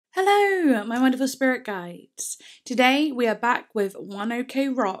Hello, my wonderful spirit guides. Today we are back with One OK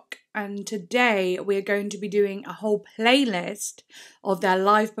Rock, and today we are going to be doing a whole playlist of their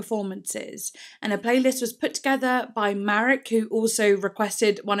live performances. And a playlist was put together by Marek, who also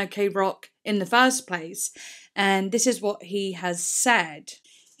requested One OK Rock in the first place. And this is what he has said.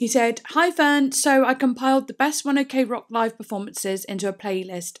 He said, "Hi Fern, so I compiled the best One OK Rock live performances into a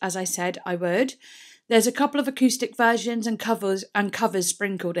playlist, as I said I would. There's a couple of acoustic versions and covers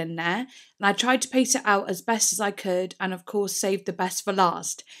sprinkled in there, and I tried to pace it out as best as I could, and of course saved the best for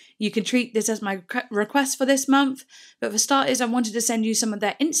last. You can treat this as my request for this month, but for starters I wanted to send you some of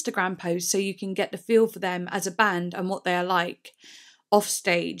their Instagram posts so you can get the feel for them as a band and what they are like off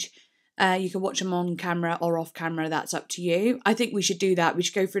stage. You can watch them on camera or off camera, that's up to you. I think we should do that. We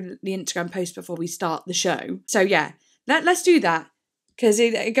should go through the Instagram post before we start the show. So yeah, let's do that, because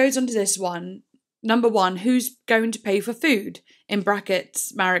it goes on to this one. Number 1, who's going to pay for food? In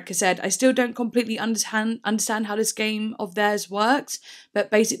brackets, Marek said, I still don't completely understand how this game of theirs works,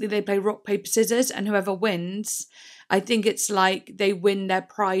 but basically they play rock, paper, scissors, and whoever wins, I think it's like they win their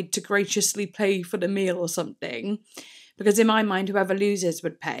pride to graciously pay for the meal or something. Because in my mind, whoever loses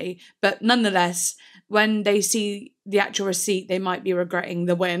would pay. But nonetheless, when they see the actual receipt, they might be regretting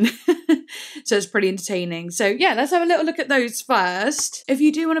the win. So it's pretty entertaining. So yeah, let's have a little look at those first. If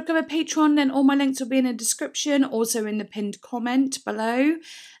you do want to become a patron, then all my links will be in the description, also in the pinned comment below.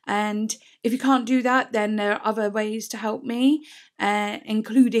 And if you can't do that, then there are other ways to help me,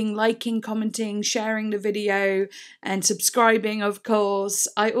 including liking, commenting, sharing the video, and subscribing, of course.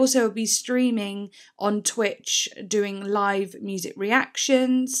 I also will be streaming on Twitch, doing live music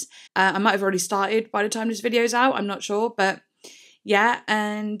reactions. I might have already started by the time this video's out, I'm not sure, but yeah.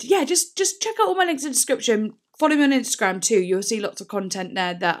 And yeah, just check out all my links in the description. Follow me on Instagram too. You'll see lots of content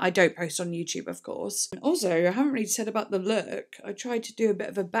there that I don't post on YouTube, of course. And also, I haven't really said about the look. I tried to do a bit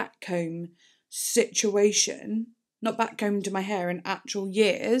of a back comb situation. Not back comb to my hair in actual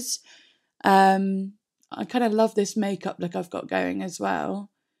years. I kind of love this makeup look I've got going as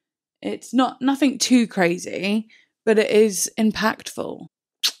well. It's nothing too crazy, but it is impactful.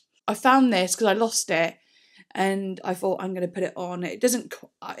 I found this because I lost it. And I thought, I'm going to put it on. It doesn't,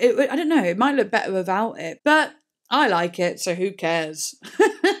 I don't know, it might look better without it. But I like it, so who cares?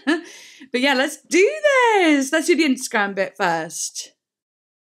 But yeah, let's do this. Let's do the Instagram bit first.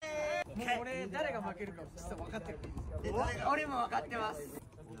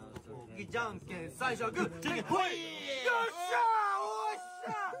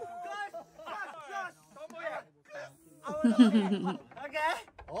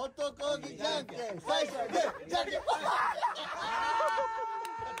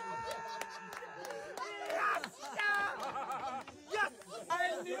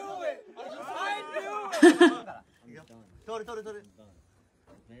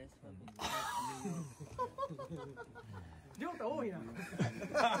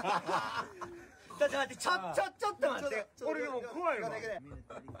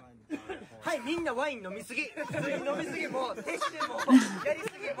はい、みんなワイン飲みすぎ。飲みすぎも、テストも、やりす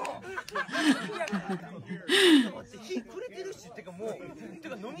ぎも。火くれてるし、てかもう、て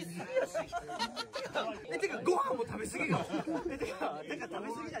か飲みすぎやし。てかご飯も食べすぎよ。てか食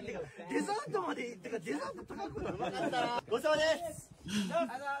べすぎじゃん。てかデザートまで、てかデザート高くなる。ごちそうさまです。ごちそ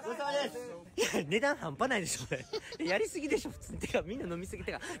うさまです。いや、値段半端ないでしょ、これ。やりすぎでしょ、普通に。てかみんな飲みすぎ。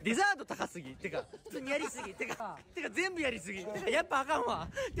てかデザート高すぎ。てか普通にやりすぎ。てか全部やりすぎ。てかやっぱあかんわ。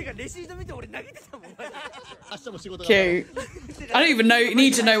てかレシート見て俺投げてたもん。明日も仕事。Cute. I don't even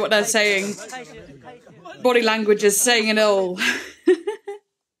need to know what they're saying. Body language is saying it all.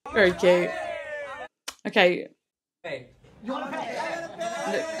 Very cute. Okay.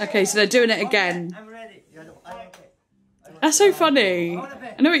 Okay, so they're doing it again. That's so funny.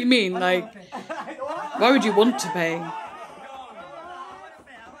 I know what you mean, like, why would you want to pay?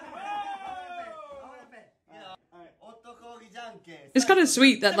 It's kind of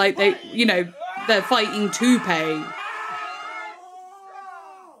sweet that, like, they're fighting to pay.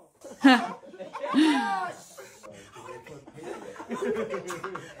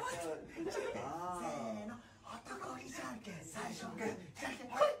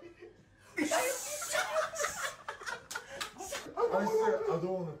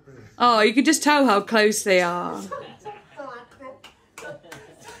 Oh, you can just tell how close they are.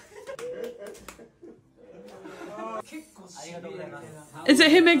 Is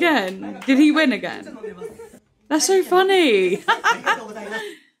it him again? Did he win again? That's so funny.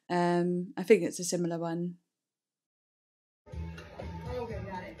 I think it's a similar one.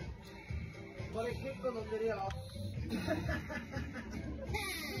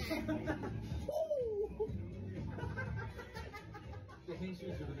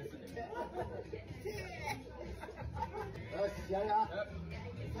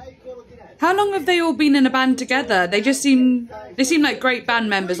 How long have they all been in a band together? They seem like great band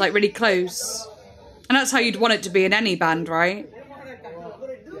members, like really close. And that's how you'd want it to be in any band, right?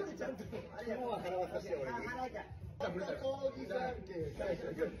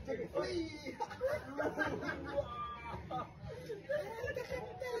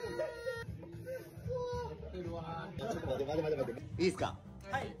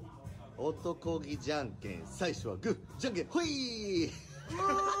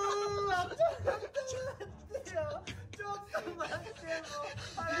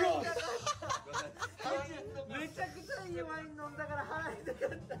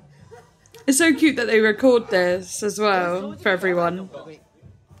 It's so cute that they record this as well for everyone.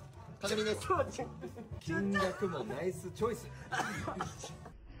 Excuse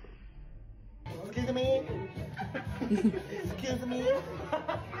me. Excuse me.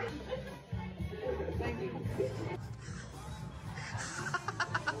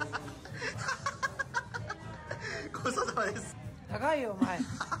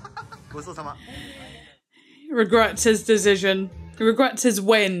 Regrets his decision. Regrets his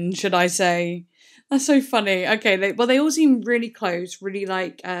win, should I say. That's so funny. Okay, they all seem really close, really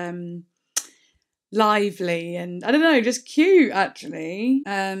like lively and I don't know, just cute actually.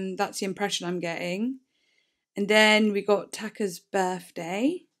 That's the impression I'm getting. And then we got Taka's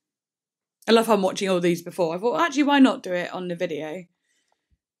birthday. I love how I'm watching all these before. I thought, actually, why not do it on the video?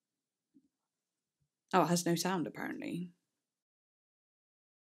 Oh, it has no sound apparently.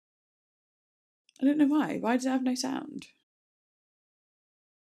 I don't know why. Why does it have no sound?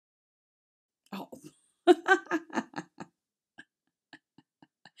 Oh.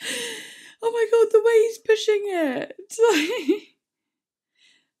 Oh my god, the way he's pushing it. It's like...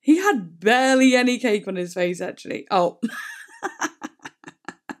 He had barely any cake on his face, actually. Oh.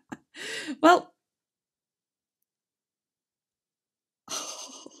 Well.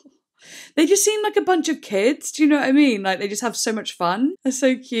 They just seem like a bunch of kids. Do you know what I mean? Like, they just have so much fun. They're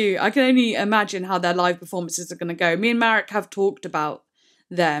so cute. I can only imagine how their live performances are going to go. Me and Marek have talked about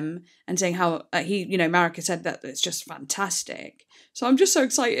them and saying how Marek has said that it's just fantastic. So I'm just so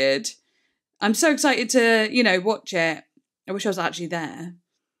excited. I'm so excited to, watch it. I wish I was actually there.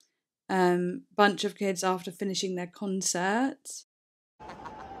 Bunch of kids after finishing their concert.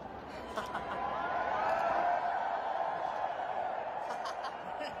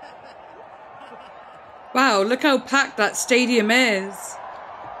 Wow, look how packed that stadium is.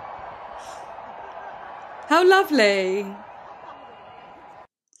 How lovely.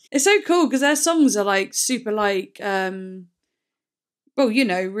 It's so cool because their songs are like super like,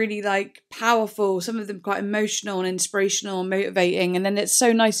 really like powerful. Some of them quite emotional and inspirational and motivating. And then it's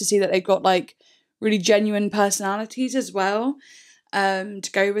so nice to see that they've got like really genuine personalities as well to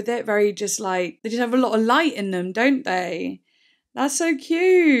go with it. Very just like, they just have a lot of light in them, don't they? That's so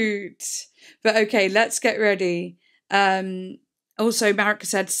cute. But okay, let's get ready. Also, Marek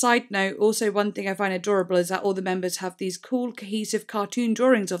said, side note, also one thing I find adorable is that all the members have these cool, cohesive cartoon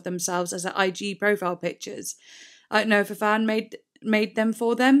drawings of themselves as their IG profile pictures. I don't know if a fan made them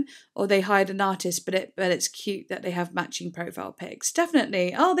for them or they hired an artist, but it's cute that they have matching profile pics.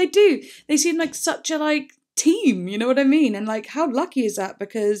 Definitely. Oh, they do. They seem like such a team, you know what I mean? And how lucky is that?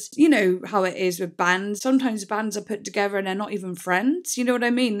 Because you know how it is with bands. Sometimes bands are put together and they're not even friends, you know what I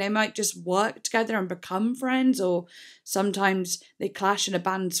mean? They might just work together and become friends, or sometimes they clash and the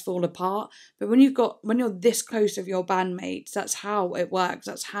bands fall apart. But when you're this close of your bandmates, that's how it works.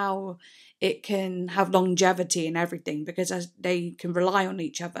 That's how it can have longevity and everything, because as they can rely on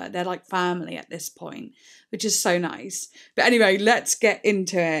each other. They're like family at this point, which is so nice. But anyway, let's get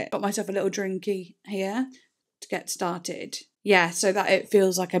into it. Got myself a little drinky here to get started. Yeah, so that it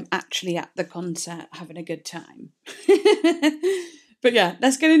feels like I'm actually at the concert having a good time. But yeah,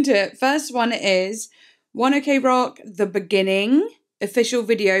 let's get into it. First one is One OK Rock, The Beginning, official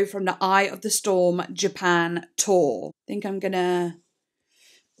video from the Eye of the Storm Japan tour. I think I'm gonna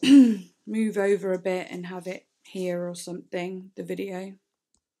move over a bit and have it here or something, the video.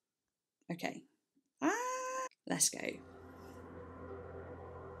 Okay. Let's go.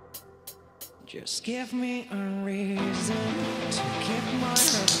 Just give me a reason to keep my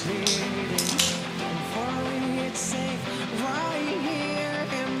heart beating, and for me it's safe right here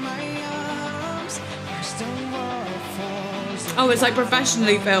in my arms. First the world falls. Oh, it's like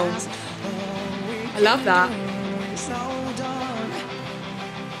professionally filmed. I love that.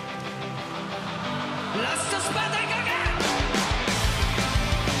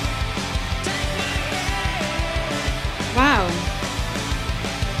 Wow.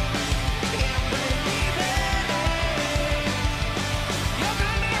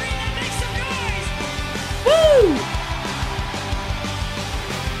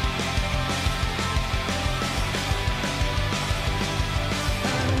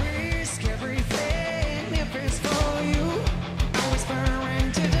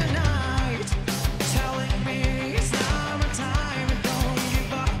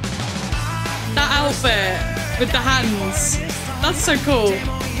 outfit with the hands. That's so cool.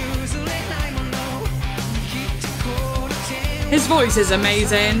 His voice is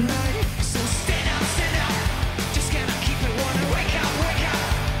amazing.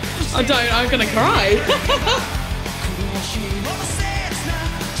 I'm gonna cry.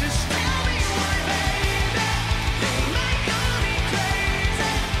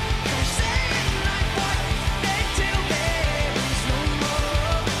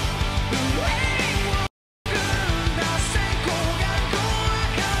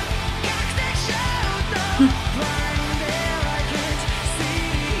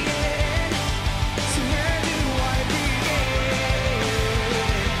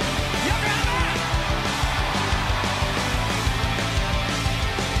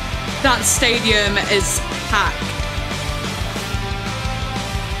 That stadium is packed.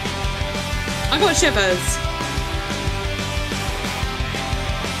 I got shivers.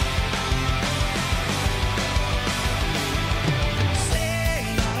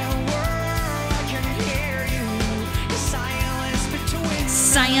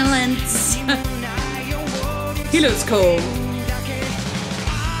 Silence. He looks cool.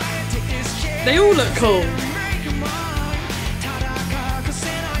 They all look cool.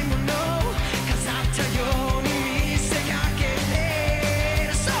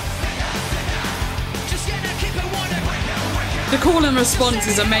 The call and response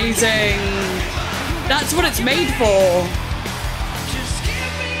is amazing. That's what it's made for.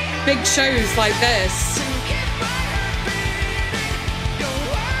 Big shows like this.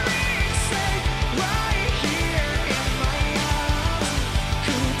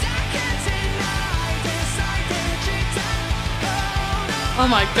 Oh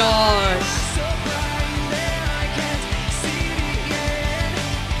my gosh.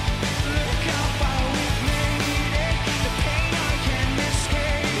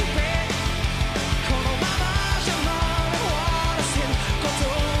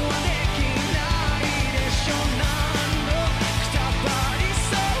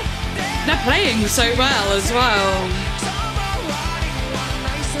 They're playing so well as well.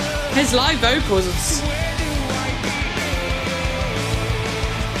 His live vocals.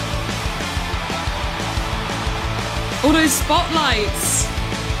 All those spotlights.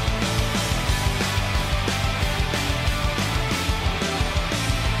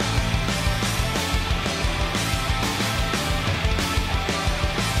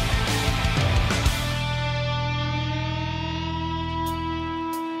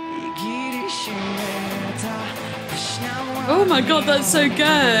 Oh my god, that's so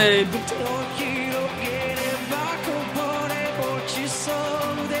good.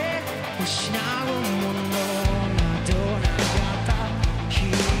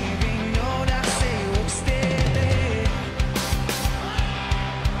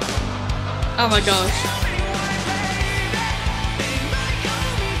 Oh my gosh.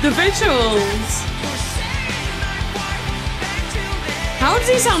 The visuals. How does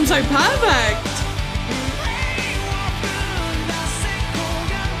he sound so perfect?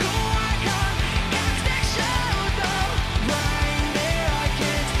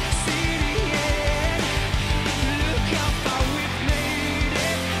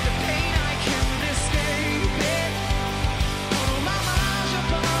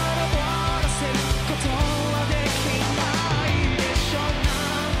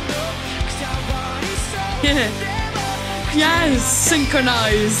 Yes,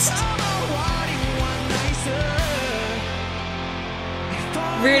 synchronized.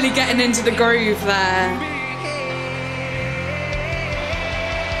 Really getting into the groove there.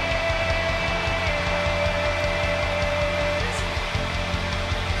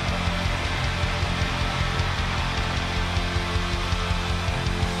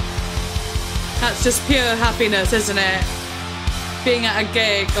 That's just pure happiness, isn't it? Being at a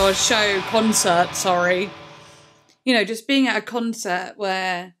gig or a show, concert, sorry. You know, just being at a concert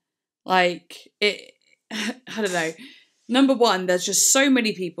where, like, I don't know. Number one, there's just so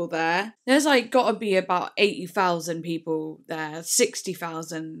many people there. There's, like, got to be about 80,000 people there,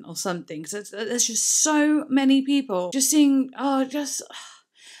 60,000 or something. So there's just so many people. Just seeing, I've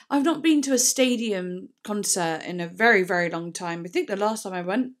not been to a stadium concert in a very, very long time. I think the last time I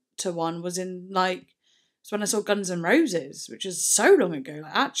went to one was it's when I saw Guns N' Roses, which is so long ago,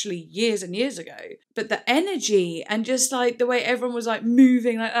 like actually years and years ago. But the energy and just like the way everyone was like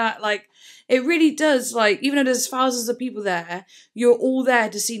moving like that, like it really does, like, even though there's thousands of people there, you're all there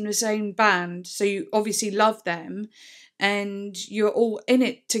to see the same band. So you obviously love them. and you're all in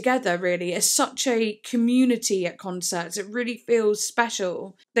it together, really. It's such a community at concerts. It really feels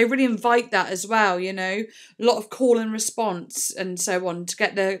special. They really invite that as well, you know, a lot of call and response and so on to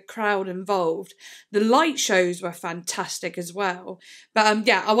get the crowd involved. The light shows were fantastic as well. But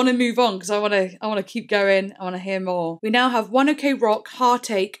yeah, I want to move on because I want to keep going. I want to hear more. We now have One OK Rock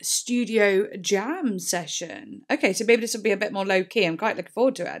Heartache Studio Jam Session. Okay, so maybe this will be a bit more low key. I'm quite looking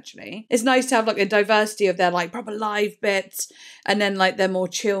forward to it, actually. It's nice to have like a diversity of their like proper live bits and then like their more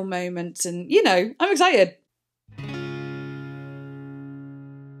chill moments, and you know, I'm excited.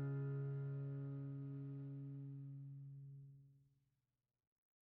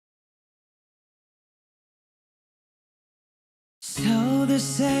 So they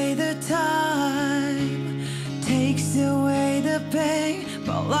say the time takes away the pain,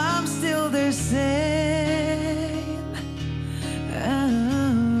 but I'm still the same.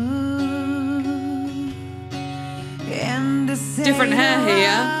 And the same Different hair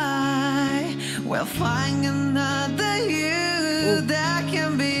here. We'll find another you that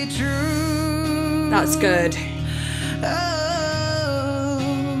can be true. That's good.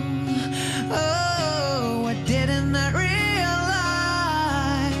 I didn't realize.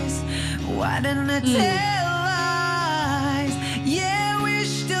 Why didn't I tell lies? Yeah, I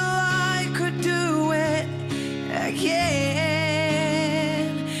wish that I could do it again.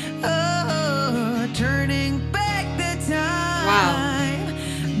 Oh, turning back the time. Wow.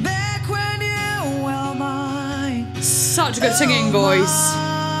 Back when you were mine. Such a good singing voice.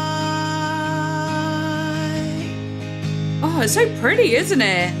 Oh, it's so pretty, isn't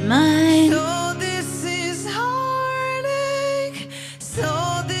it? Mine. So this is heartache.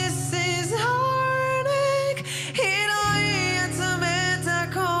 So this is heartache. 拾い集めた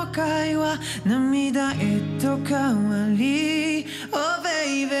後悔は涙へと変わり。Oh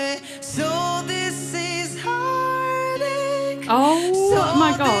baby. So this is heartache. Oh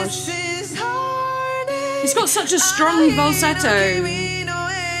my So gosh. this is heartache. He's got such a strong falsetto. 君の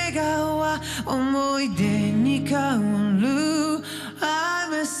笑顔は思い出に変わる。I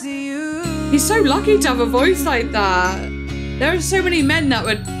miss you. He's so lucky to have a voice like that. There are so many men that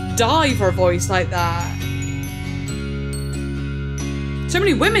would die for a voice like that. So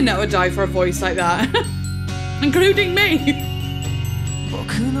many women that would die for a voice like that. Including me.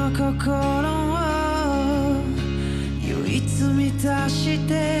 僕の心を唯一満たし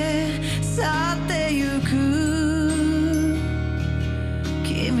て去ってゆく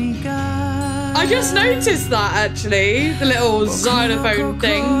君が I just noticed that actually. The little xylophone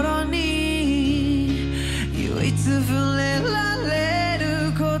thing. 唯一触れられ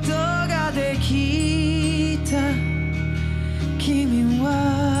ることができた君は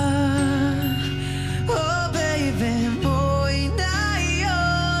Oh baby もういないよ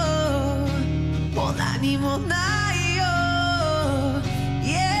もう何もないよ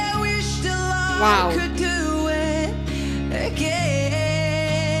Yeah wish that I Wow. could do it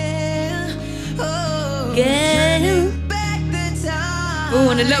again Oh turning back the time Oh,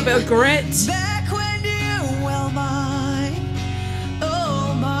 and a little bit of grit. Back when you were mine,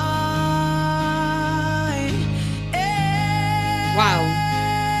 oh mine. Wow.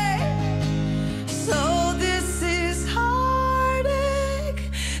 So this is heartache.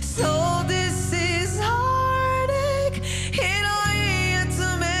 So this is heartache. 拾い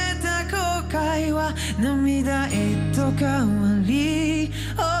集めた後悔は涙へと変わり。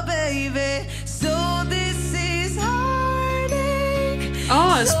Oh baby, so this is heartache.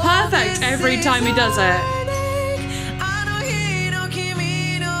 Oh, it's perfect every time he does it.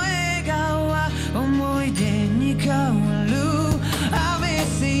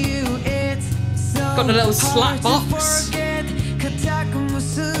 Got a little slap box.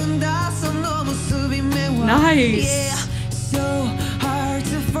 Nice.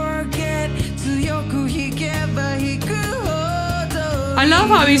 I love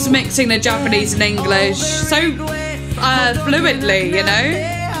how he's mixing the Japanese and English so fluidly, you know?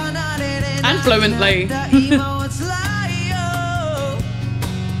 And fluently.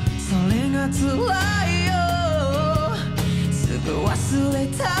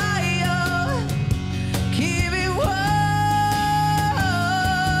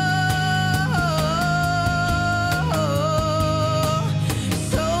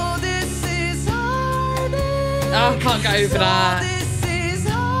 Oh, I can't get over that.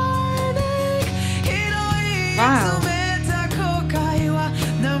 Wow.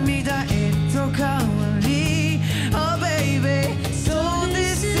 Oh baby, so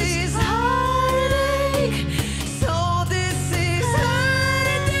this is heartache. So this is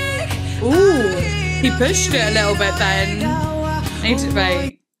heartache. Ooh, he pushed it a little bit then. I need to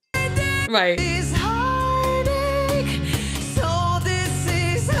wait. Wait. This heartache.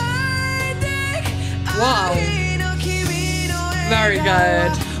 Wow. Very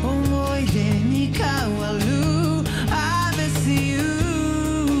good.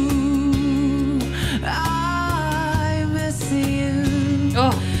 Oh.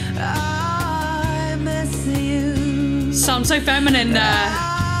 Sounds so feminine there.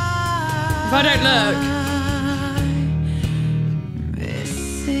 If I don't look.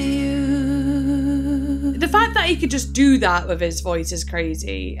 The fact that he could just do that with his voice is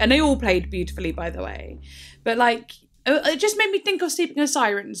crazy. And they all played beautifully, by the way. But like, it just made me think of Sleeping with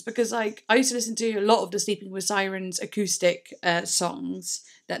Sirens, because like I used to listen to a lot of the Sleeping with Sirens acoustic songs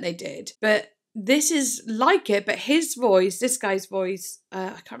that they did. But this is like it, but his voice, this guy's voice,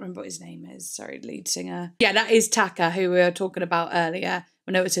 I can't remember what his name is. Sorry, lead singer. Yeah, that is Taka, who we were talking about earlier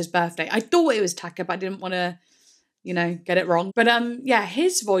when it was his birthday. I thought it was Taka, but I didn't want to, you know, get it wrong. But yeah,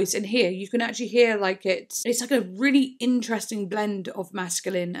 his voice in here, you can actually hear like it's like a really interesting blend of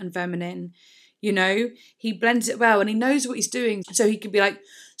masculine and feminine. You know, he blends it well and he knows what he's doing. So he could be like,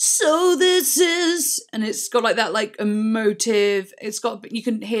 so this is, and it's got like that like emotive, it's got, you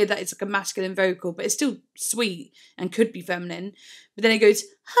can hear that it's like a masculine vocal, but it's still sweet and could be feminine. But then it goes,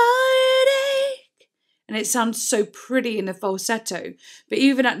 heartache, and it sounds so pretty in the falsetto. But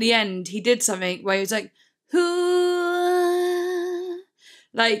even at the end, he did something where he was like, hoo,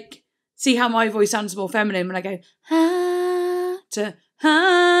 like, see how my voice sounds more feminine when I go, ha, to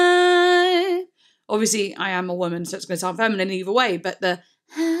ha. Obviously, I am a woman, so it's going to sound feminine either way, but the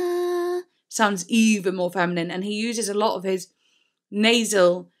sounds even more feminine. And he uses a lot of his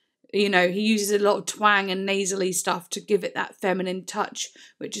nasal, you know, he uses a lot of twang and nasally stuff to give it that feminine touch,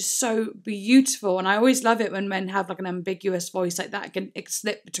 which is so beautiful. And I always love it when men have like an ambiguous voice like that, it can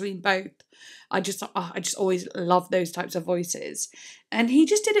slip between both. I just always love those types of voices. And he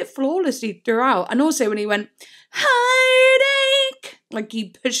just did it flawlessly throughout. And also when he went, heartache, like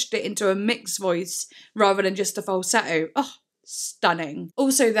he pushed it into a mixed voice rather than just a falsetto. Oh, stunning.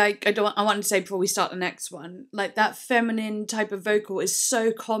 Also, like, I want to say before we start the next one, like that feminine type of vocal is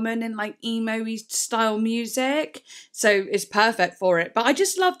so common in like emo-y style music. So it's perfect for it. But I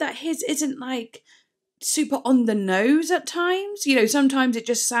just love that his isn't like super on the nose at times. You know, sometimes it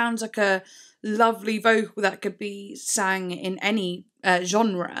just sounds like a lovely vocal that could be sang in any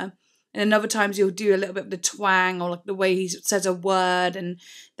genre. And then other times you'll do a little bit of the twang or like the way he says a word, and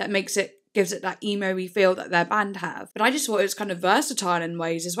that gives it that emo-y feel that their band have. But I just thought it was kind of versatile in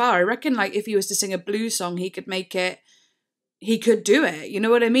ways as well. I reckon like if he was to sing a blues song, he could do it. You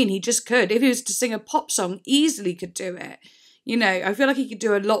know what I mean? He just could. If he was to sing a pop song, easily could do it. You know, I feel like he could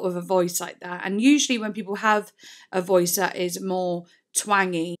do a lot with a voice like that. And usually when people have a voice that is more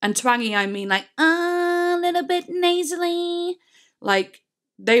twangy, and twangy I mean like a little bit nasally, like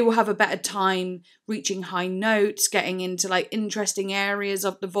they will have a better time reaching high notes, getting into like interesting areas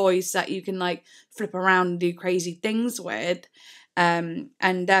of the voice that you can like flip around and do crazy things with, and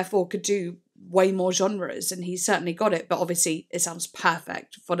therefore could do way more genres, and he's certainly got it. But obviously it sounds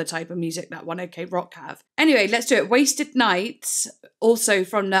perfect for the type of music that 1OK Rock have. Anyway, let's do it. Wasted Nights, also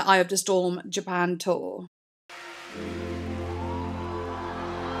from the Eye of the Storm Japan tour.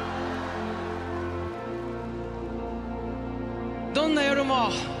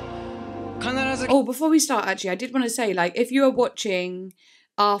 Oh, before we start, actually, I did want to say, like, if you are watching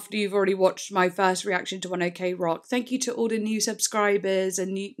after you've already watched my first reaction to 1OK Rock, thank you to all the new subscribers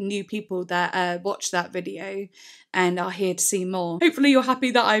and new people that watched that video and are here to see more. Hopefully you're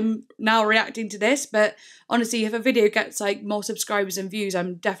happy that I'm now reacting to this, but honestly, if a video gets like more subscribers and views,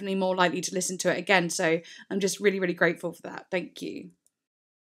 I'm definitely more likely to listen to it again. So I'm just really, really grateful for that. Thank you.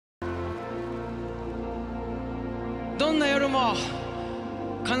 どんな夜も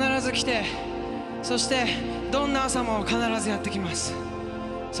必ず来て、そしてどんな朝も必ずやってきます。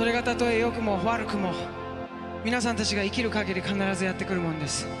それがたとえ良くも悪くも皆さんたちが生きる限り必ずやってくるもんで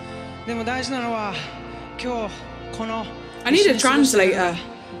す。でも大事なのは今日この I need a translator.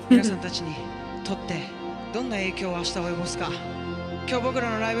 皆さんたちにとってどんな影響を明日及ぼすか。今日僕ら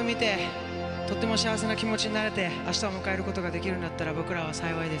のライブ見てとっても幸せな気持ちになれて明日を迎えることができるんだったら僕らは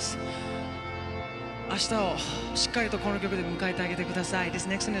幸いです。明日をしっかりとこの曲で迎えてあげてください。This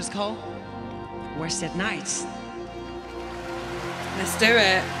next one is called Wasted Nights. Let's do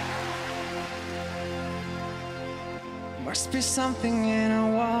it. Must be something in the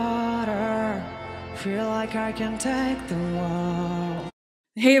water. Feel like I can take the wall.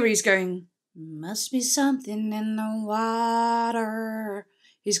 Here he's going, must be something in the water.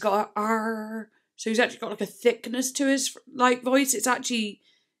 He's got a R. So he's actually got like a thickness to his like voice. It's actually,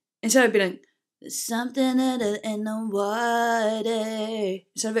 instead of being like, there's something in the water,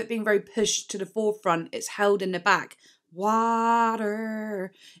 instead of it being very pushed to the forefront, it's held in the back.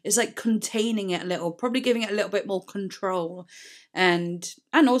 water. It's like containing it a little, probably giving it a little bit more control, and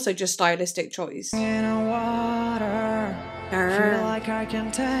also just stylistic choice. In a water, feel like I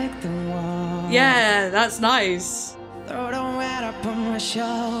can take the water. Yeah, that's nice. Throw the weight up on my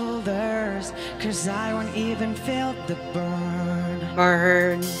shoulders, 'cause I won't even feel the burn.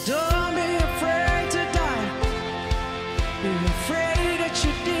 Burn. Don't be afraid to die. Be afraid that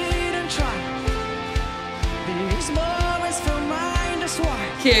you didn't try. These moments feel mine, that's why.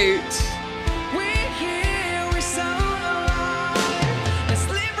 Cute. We're here, we're so alive. Let's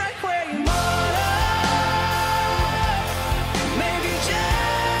live right where you are. Maybe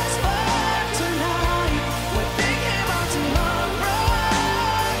just for tonight. We're thinking about tomorrow.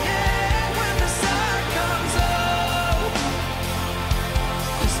 Yeah, when the sun comes up.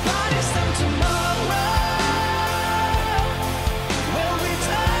 This body's done tomorrow. We'll be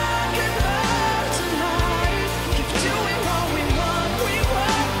talking about tonight. Keep doing what we want, we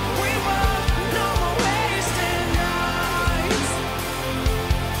want, we want. No more wasted nights.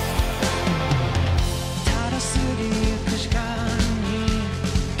 ただ過ぎゆく時間に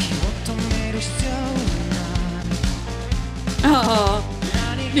気を止める必要はない。 Oh,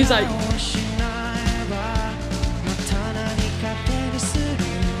 he's like, 何かをしないばまた何か手にする。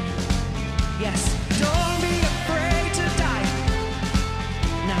Yes, don't be afraid to die.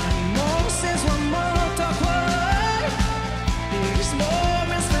 何もせずはもっと怖い。These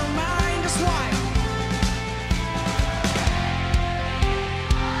moments feel mine, that's why.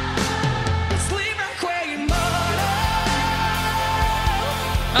 Let's leave right where you are.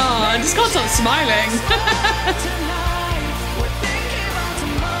 oh, I just can't stop smiling. Tonight, we're thinking about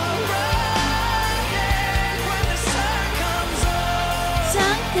tomorrow. Yeah, when the sun comes up.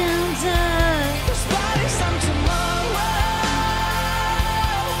 This body's on tomorrow.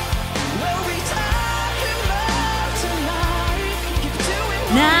 We'll be talking about tonight. Keep doing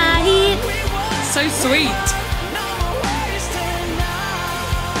what Night. we want. So sweet. No more wasted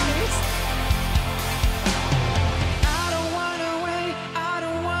nights. I don't wanna wait. I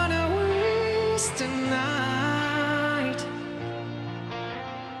don't wanna waste tonight.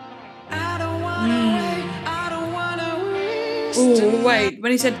 I don't wanna wait. I don't wanna waste Oh, tonight. wait.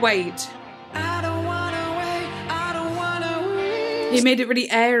 When he said wait, I don't wanna wait. I don't wanna waste. he made it really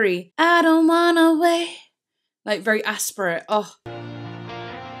airy. I don't wanna wait. Like very aspirate. Oh,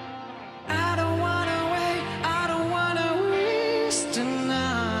 I don't wanna wait. I don't wanna waste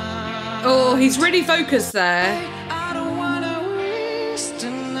tonight. oh, he's really focused there. I don't wanna waste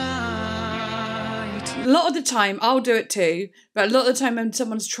tonight. A lot of the time, I'll do it too, but a lot of the time when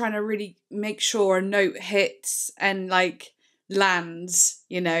someone's trying to really make sure a note hits and like lands,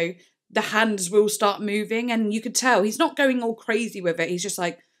 you know, the hands will start moving, and you could tell he's not going all crazy with it. He's just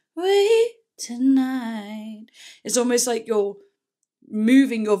like, wait tonight. It's almost like you're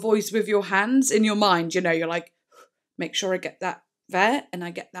moving your voice with your hands in your mind, you know, you're like, make sure I get that there and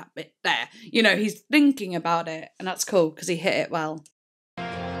I get that bit there. You know, he's thinking about it, and that's cool because he hit it well.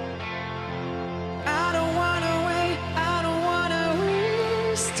 I don't wanna wait. I don't wanna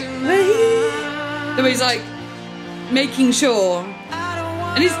waste tonight. So he's like making sure, I don't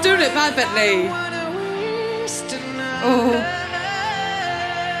wanna and he's doing it perfectly. wanna waste tonight. Oh.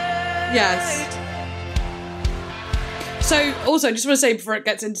 Yes. So also, I just want to say before it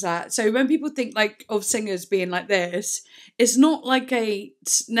gets into that, so when people think like of singers being like this, it's not like a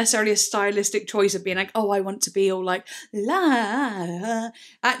necessarily a stylistic choice of being like, oh, I want to be all like la.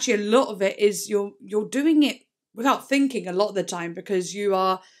 Actually, a lot of it is you're doing it without thinking a lot of the time, because you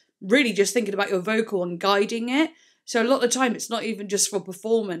are really just thinking about your vocal and guiding it. So a lot of the time, it's not even just for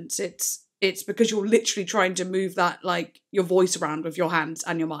performance. It's because you're literally trying to move that like your voice around with your hands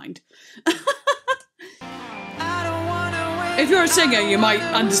and your mind. I don't wanna wait. If you're a singer, you might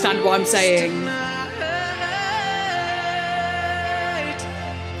understand what I'm saying.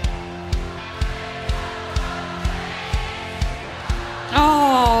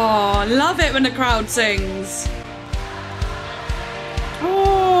 Oh, love it when the crowd sings.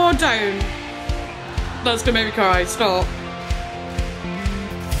 Oh, don't. That's gonna make me cry. Stop.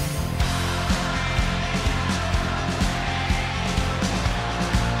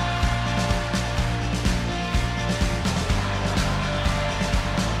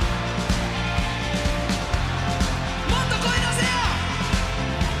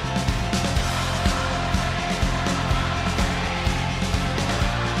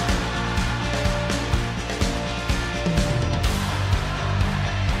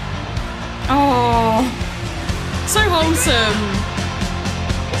 Oh, so wholesome.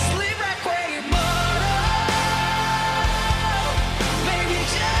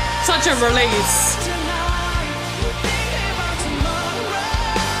 Such a release.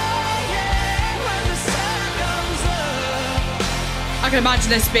 can imagine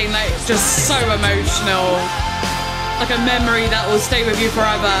this being like just so emotional. Like a memory that will stay with you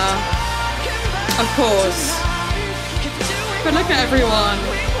forever. Of course. But look at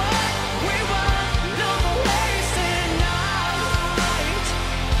everyone.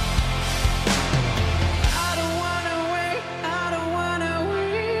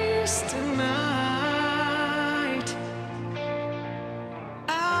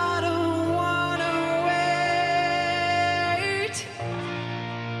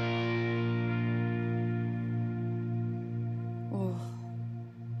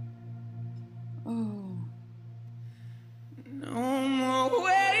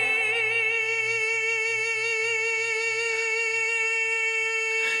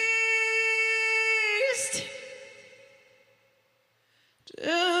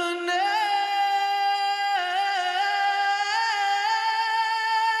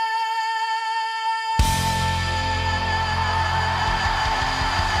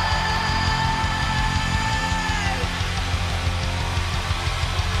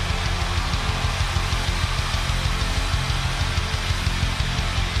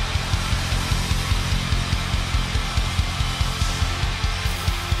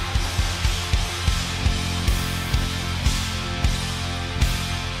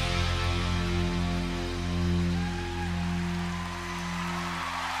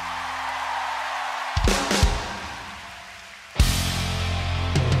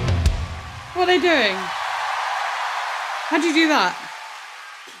 What are they doing? How'd you do that?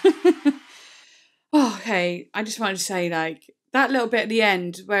 Oh, okay, I just wanted to say, like, that little bit at the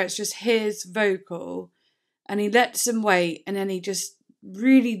end where it's just his vocal and he lets him wait and then he just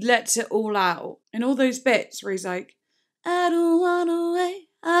really lets it all out. And all those bits where he's like, I don't wanna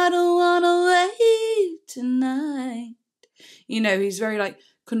wait tonight. You know, he's very, like,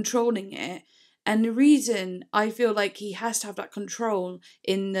 controlling it. And the reason I feel like he has to have that control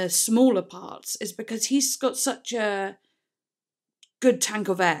in the smaller parts is because he's got such a good tank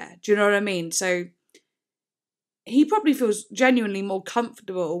of air. Do you know what I mean? So he probably feels genuinely more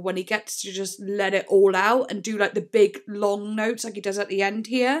comfortable when he gets to just let it all out and do like the big long notes like he does at the end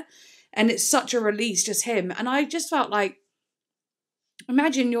here. And it's such a release, just him. And I just felt like,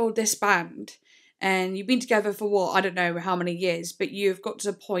 imagine you're this band and you've been together for what, I don't know how many years, but you've got to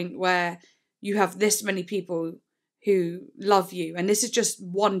a point where you have this many people who love you. And this is just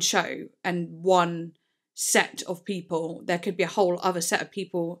one show and one set of people. There could be a whole other set of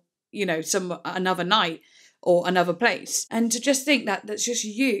people, you know, another night or another place. And to just think that that's just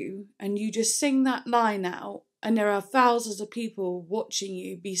you and you just sing that line out and there are thousands of people watching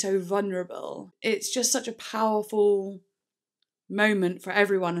you be so vulnerable. It's just such a powerful moment for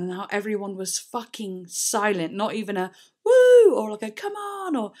everyone, and how everyone was fucking silent. Not even a woo or like a come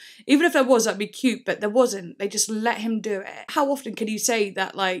on, or even if there was, that'd be cute, but there wasn't. They just let him do it. How often can you say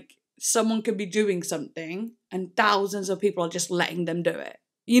that, like, someone could be doing something and thousands of people are just letting them do it?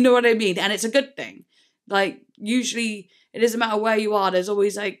 You know what I mean? And it's a good thing. Like, usually it doesn't matter where you are, there's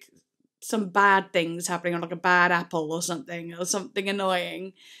always like some bad things happening, on like a bad apple or something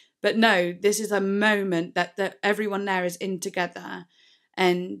annoying. But no, this is a moment that everyone there is in together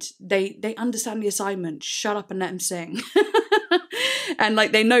and they understand the assignment. Shut up and let them sing. And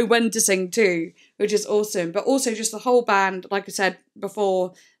like they know when to sing too, which is awesome. But also just the whole band, like I said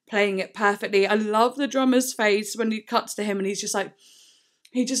before, playing it perfectly. I love the drummer's face when he cuts to him and he's just like,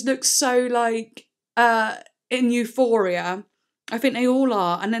 he just looks so like in euphoria. I think they all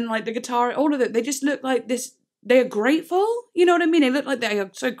are. And then like the guitar, all of it, they just look like this. They are grateful, you know what I mean? They look like they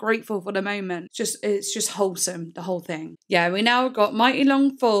are so grateful for the moment. It's just wholesome, the whole thing. Yeah, we now got Mighty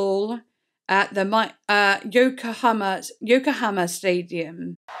Long Fall at the Yokohama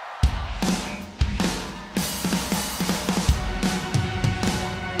Stadium.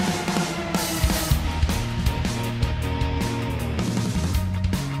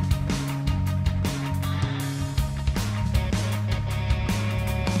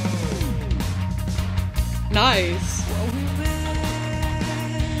 Nice.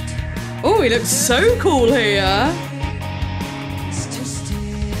 Oh, he looks so cool here.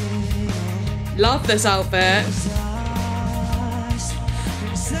 Love this outfit.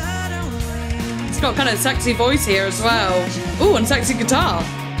 It's got kind of sexy voice here as well. Oh, and sexy guitar.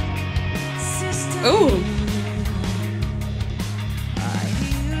 Oh.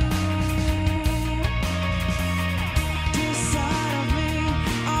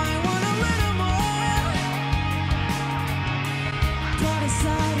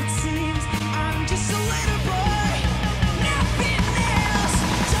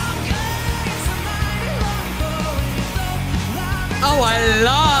 Oh, I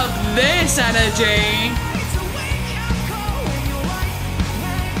love this energy.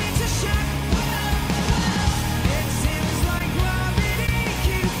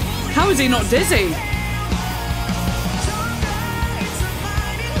 How is he not dizzy?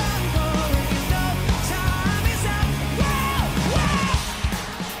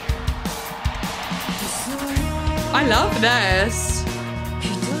 I love this.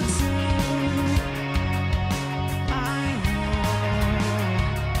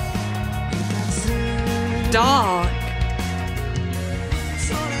 Dark.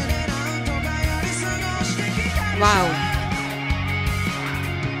 Wow.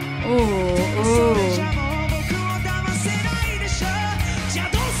 Oh.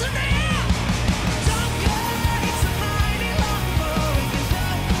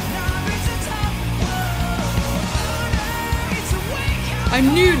 I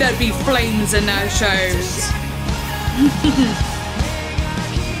knew there'd be flames in their shows.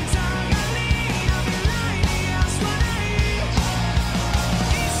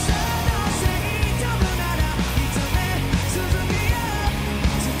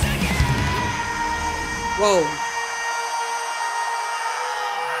 Whoa.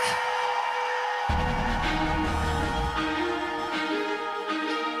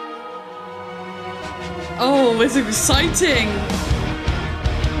 Oh, it's exciting.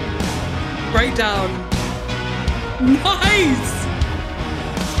 Breakdown. Nice.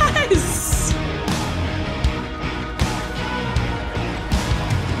 Yes.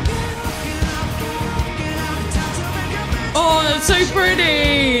 Oh, that's so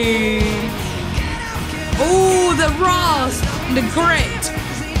pretty. Oh, the rasp, the grit.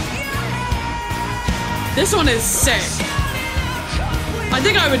 This one is sick. I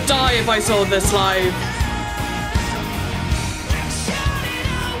think I would die if I saw this live.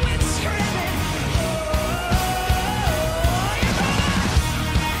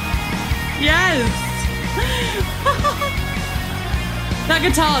 Yes! That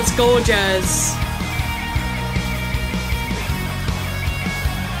guitar's gorgeous.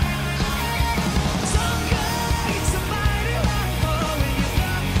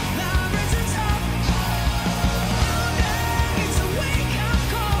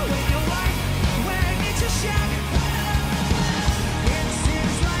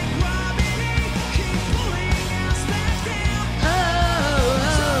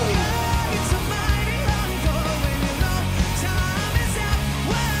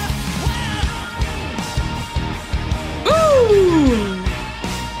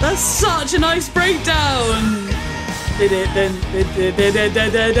 That's such a nice breakdown.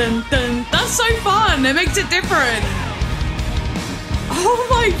 That's so fun. It makes it different. Oh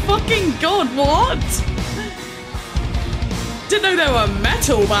my fucking god, what? Didn't know they were a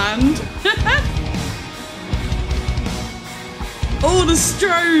metal band. All the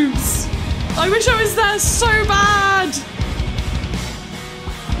strobes. I wish I was there so bad.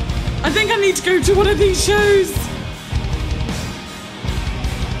 I think I need to go to one of these shows.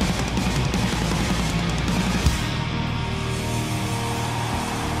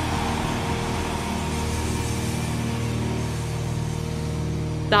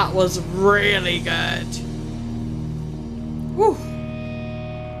 That was really good. Woo.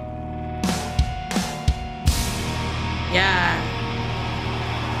 Yeah.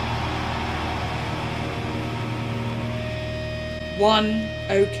 One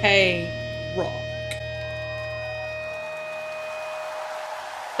OK Rock.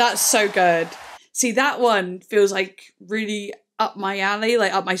 That's so good. See, that one feels like really up my alley,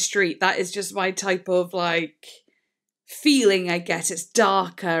 like up my street. That is just my type of like feeling, I guess. It's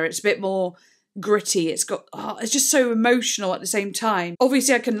darker, it's a bit more gritty, it's got it's just so emotional at the same time.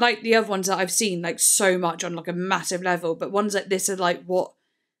 Obviously I can like the other ones that I've seen like so much on like a massive level, but ones like this are like what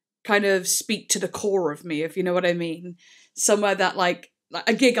kind of speak to the core of me, if you know what I mean. Somewhere that like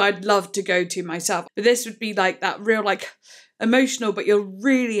a gig I'd love to go to myself, but this would be like that real like emotional, but you're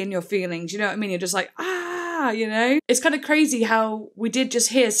really in your feelings, you know what I mean? You're just like you know. It's kind of crazy how we did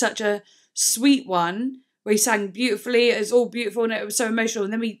just hear such a sweet one where he sang beautifully, it was all beautiful and it was so emotional.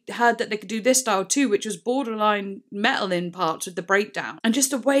 And then we heard that they could do this style too, which was borderline metal in parts with the breakdown. And just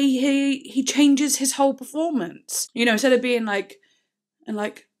the way he changes his whole performance. You know, instead of being like, and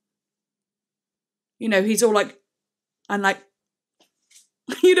like, you know, he's all like, and like,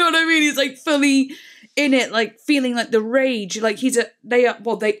 you know what I mean? He's like fully in it, like feeling like the rage. Like they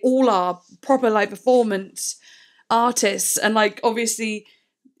all are proper like performance artists. And like, obviously,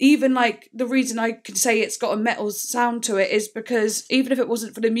 even like the reason I can say it's got a metal sound to it is because even if it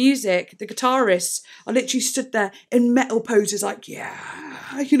wasn't for the music, the guitarists are literally stood there in metal poses like,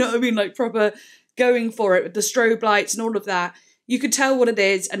 yeah, you know what I mean? Like proper going for it with the strobe lights and all of that. You could tell what it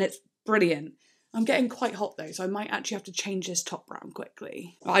is and it's brilliant. I'm getting quite hot though, so I might actually have to change this top round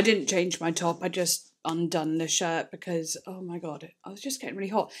quickly. Well, I didn't change my top, I just undone the shirt because, oh my god, I was just getting really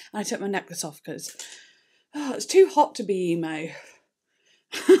hot. And I took my necklace off because it's too hot to be emo.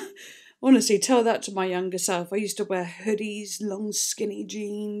 Honestly, tell that to my younger self. I used to wear hoodies, long skinny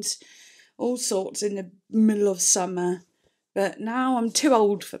jeans, all sorts in the middle of summer. But now I'm too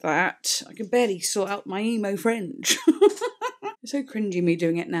old for that. I can barely sort out my emo fringe. It's so cringy me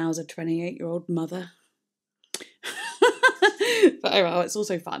doing it now as a 28-year-old mother. But oh well, it's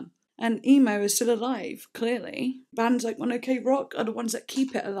also fun. And emo is still alive, clearly. Bands like One OK Rock are the ones that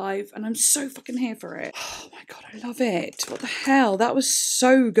keep it alive, and I'm so fucking here for it. Oh my god, I love it. What the hell? That was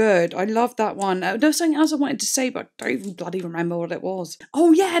so good. I love that one. There was something else I wanted to say, but I don't even bloody remember what it was.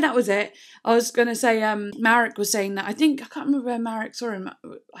 Oh yeah, that was it. I was going to say, Marek was saying that. I can't remember where Marek saw him.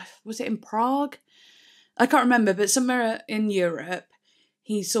 Was it in Prague? I can't remember, but somewhere in Europe.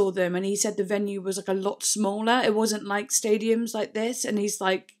 He saw them and he said the venue was like a lot smaller. It wasn't like stadiums like this. And he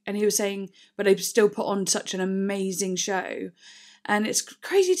was saying, but they still put on such an amazing show. And it's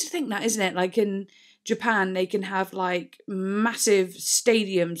crazy to think that, isn't it? Like in Japan, they can have like massive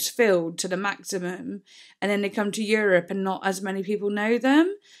stadiums filled to the maximum. And then they come to Europe and not as many people know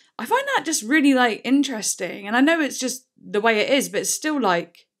them. I find that just really like interesting. And I know it's just the way it is, but it's still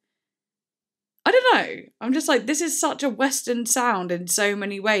like, I don't know. I'm just like, this is such a Western sound in so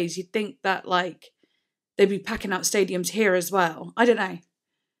many ways. You'd think that, like, they'd be packing out stadiums here as well. I don't know.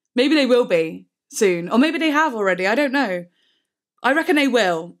 Maybe they will be soon. Or maybe they have already. I don't know. I reckon they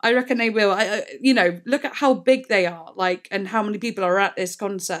will. You know, look at how big they are, like, and how many people are at this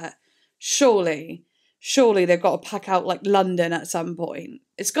concert. Surely they've got to pack out, like, London at some point.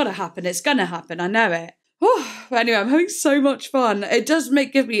 It's got to happen. It's going to happen. I know it. But anyway, I'm having so much fun. It does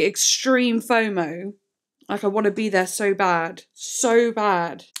give me extreme FOMO. Like I want to be there so bad. So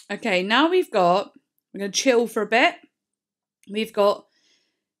bad. Okay, now we're going to chill for a bit. We've got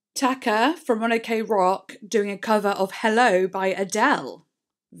Taka from One OK Rock doing a cover of Hello by Adele.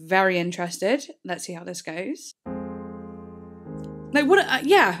 Very interested. Let's see how this goes. Like,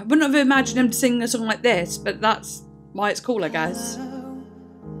 I wouldn't have imagined him singing a song like this, but that's why it's cool, I guess.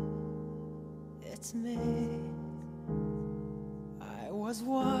 It's me. I was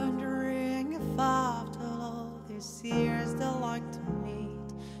wondering if after all these years they'd like to meet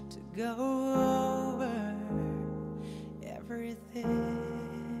to go over everything.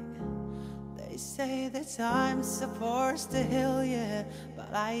 They say that I'm supposed to heal you,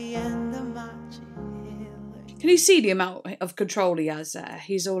 but I end up much healer. Can you see the amount of control he has there?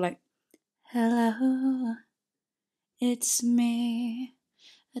 He's all like, hello, it's me.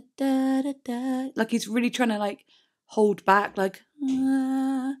 Da, da, da. Like he's really trying to like hold back, like,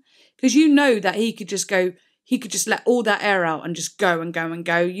 because you know that he could just let all that air out and just go and go and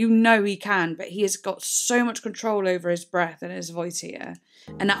go. You know he can, but he has got so much control over his breath and his voice here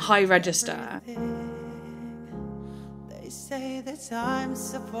and that high register. They say that I'm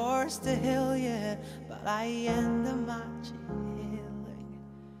supposed to heal you, but I end up much healing.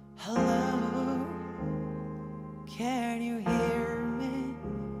 Hello, can you hear me?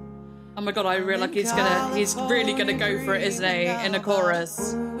 Oh my god, I feel like he's really gonna go for it, isn't he? In the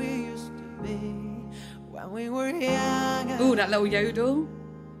chorus. Ooh, that little yodel.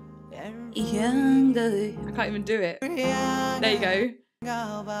 Younger. I can't even do it. There you go.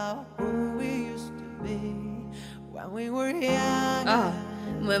 When we were.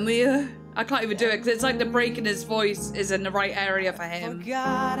 I can't even do it because it's like the break in his voice is in the right area for him.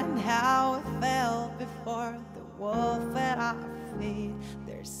 Forgotten how it felt before the wolf at our feet.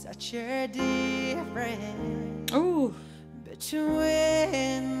 There's such a difference. Ooh.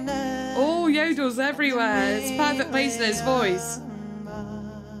 Between us. Oh, yodels everywhere. It's perfect place in his voice.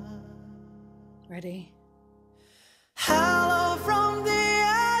 Ready? Hello from the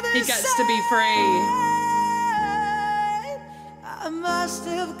other He gets to be free. I must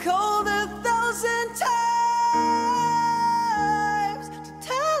have called 1,000 times to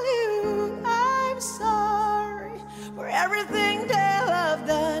tell you I'm sorry for everything that I've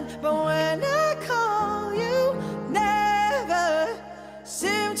done. But when I call, you never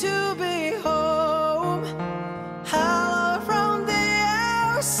seem to be home. Hello from the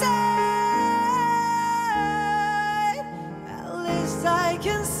outside. At least I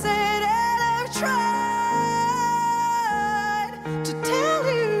can say that I've tried to tell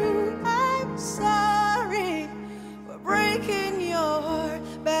you I'm sorry for breaking your heart,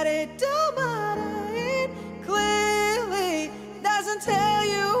 but it don't matter. It clearly doesn't tear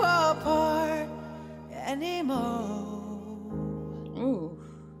you apart anymore. Ooh.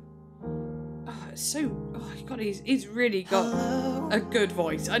 Oh, it's so, oh God, he's really got a good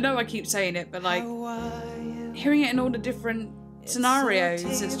voice. I know I keep saying it, but like hearing it in all the different scenarios,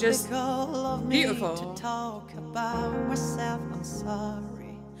 it's just beautiful. To talk about myself, I'm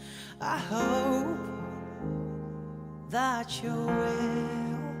sorry. I hope that you're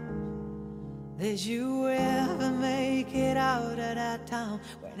well. Did you ever make it out of that town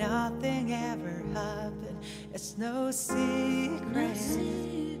where nothing ever happened? It's no secret,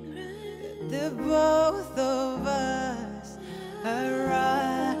 the both of us are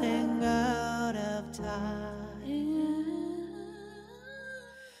running out of time.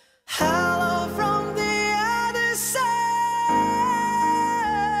 Hello from the other side.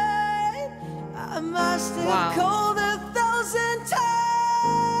 I must have called 1,000 times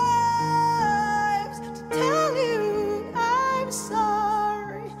to tell you I'm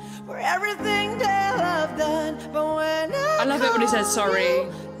sorry for everything that I've done. But when I love it when he says sorry.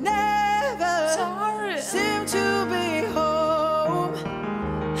 Never seem to be home.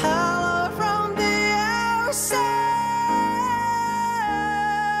 Hello from the outside.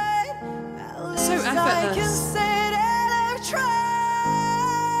 So effortless.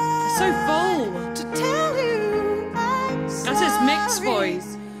 So full. To tell you I'm That's his mixed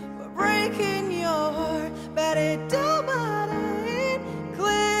voice. for breaking your heart, but it don't matter. It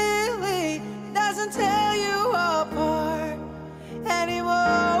clearly doesn't tear you apart anymore.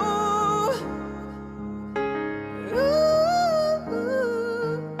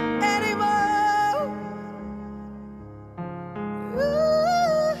 Anymore.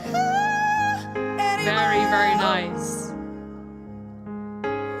 Very, very nice.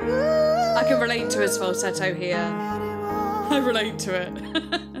 I can relate to his falsetto here. I relate to it.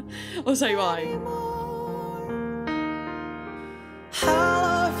 I'll say why.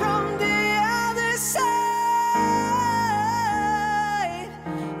 Hello from the other side.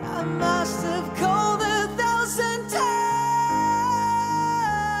 I must have called 1,000 times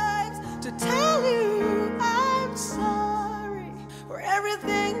to tell you I'm sorry for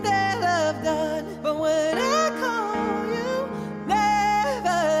everything that I've done. But when I call you,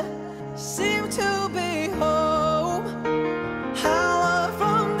 never seem to be home. Hello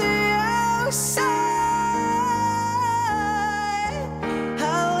from the outside.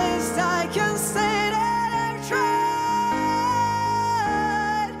 At least I can say that I've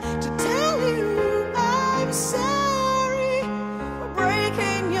tried to tell you I'm sorry for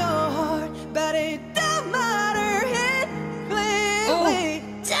breaking your heart, but it don't matter. It clearly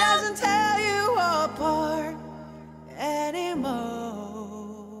doesn't tear you apart anymore.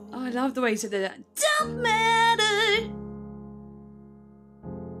 Oh, I love the way he said that. Don't matter.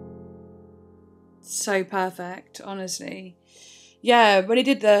 So perfect, honestly. Yeah, when he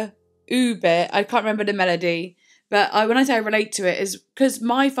did the ooh bit, I can't remember the melody, but when I say I relate to it, is because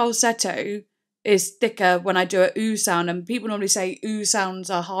my falsetto is thicker when I do a ooh sound, and people normally say ooh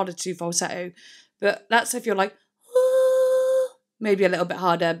sounds are harder to falsetto, but that's if you're like, ooh, maybe a little bit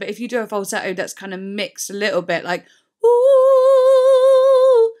harder. But if you do a falsetto that's kind of mixed a little bit, like ooh,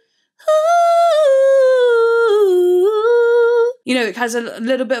 ooh, you know, it has a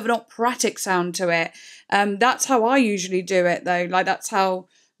little bit of an operatic sound to it. That's how I usually do it, though. Like, that's how,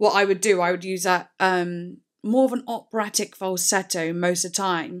 what I would do. I would use that more of an operatic falsetto most of the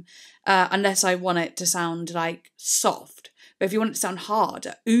time, unless I want it to sound like soft. But if you want it to sound hard,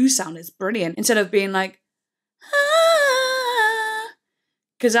 a ooh sound is brilliant. Instead of being like, ah,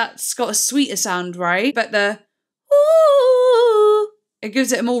 because that's got a sweeter sound, right? But the ooh, it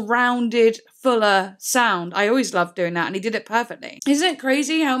gives it a more rounded, fuller sound. I always love doing that, and he did it perfectly. Isn't it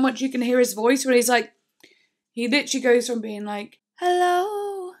crazy how much you can hear his voice when he's like, he literally goes from being like,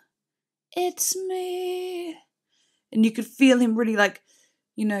 hello, it's me. And you could feel him really like,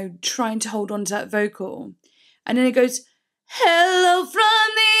 you know, trying to hold on to that vocal. And then it goes, hello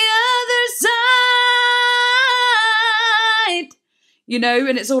from the other side. You know,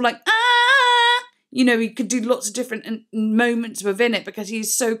 and it's all like, ah. You know, he could do lots of different moments within it because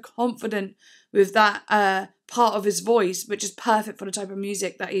he's so confident with that part of his voice, which is perfect for the type of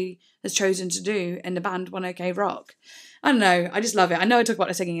music that he has chosen to do in the band 1OK Rock. I don't know, I just love it. I know I talk about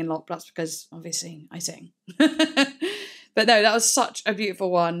the singing a lot, but that's because obviously I sing. But no, that was such a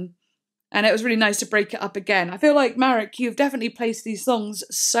beautiful one. And it was really nice to break it up again. I feel like, Marek, you've definitely placed these songs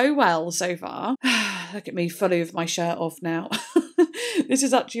so well so far. Look at me, fully with my shirt off now. This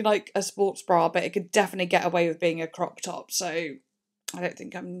is actually like a sports bra, but it could definitely get away with being a crop top. So I don't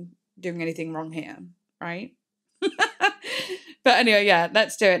think I'm doing anything wrong here, right? But anyway, yeah,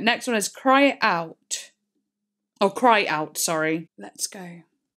 let's do it. Next one is Cry It Out. Oh, Cry Out, sorry. Let's go.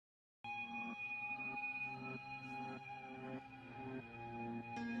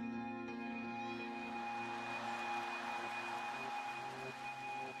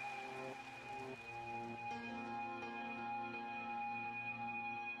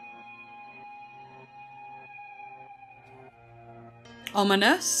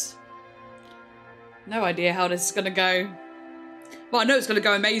 Ominous. No idea how this is gonna go. Well, I know it's gonna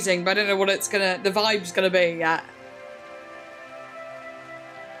go amazing, but I don't know what the vibe's gonna be yet.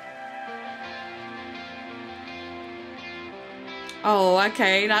 Oh,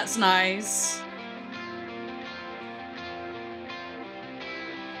 okay, that's nice.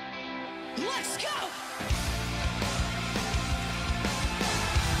 Let's go!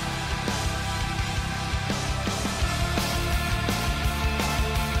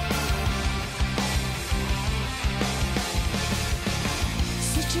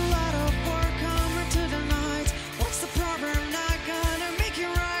 Such a lot of work coming to the night. What's the problem? Not gonna make it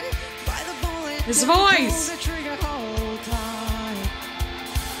right. By the bullet. His voice.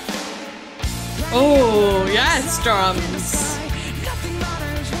 Oh, yes, drums.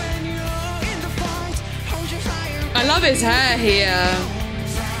 I love his hair here.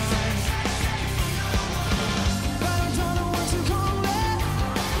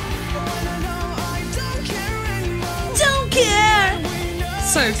 Don't care.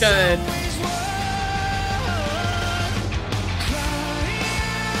 So good.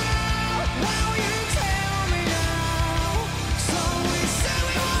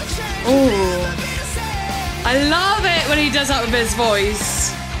 Oh. I love it when he does that with his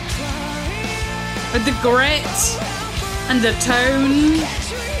voice. With the grit and the tone.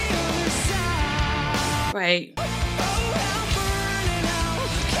 Wait.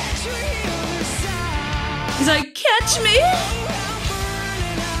 He's like, catch me?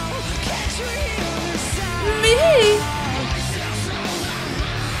 Me?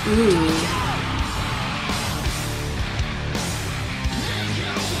 Ooh.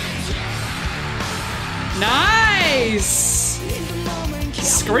 Nice!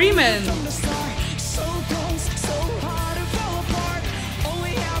 Screaming!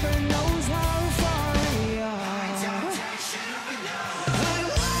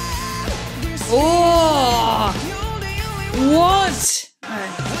 Oh! What?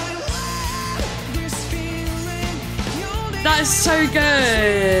 That is so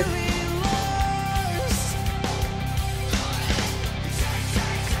good!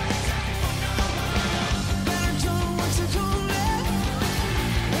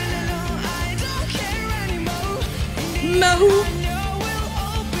 No.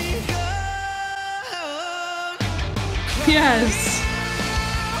 Yes.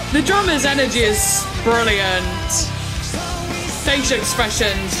 The drummer's energy is brilliant. Facial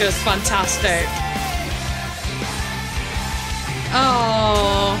expressions just fantastic.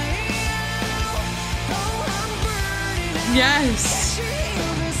 Oh. Yes.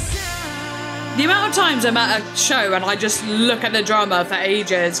 The amount of times I'm at a show and I just look at the drummer for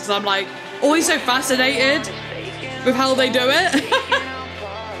ages because I'm like always so fascinated with how they do it.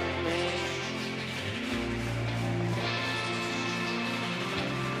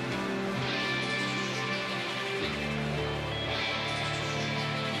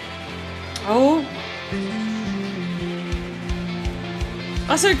 Oh.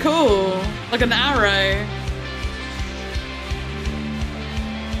 That's so cool. Like an arrow.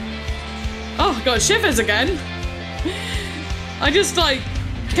 Oh, I got shivers again. I just like,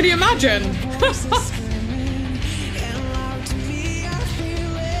 can you imagine?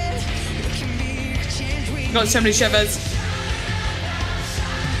 Got so many shivers.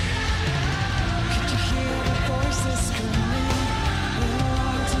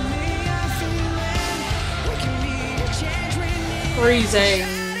 Freezing.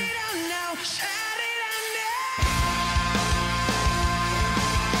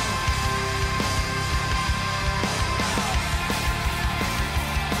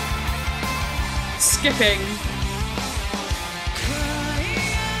 Skipping.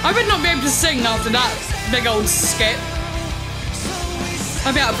 I would not be able to sing after that big old skip.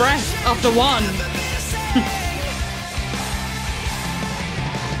 I'd be out of breath after one.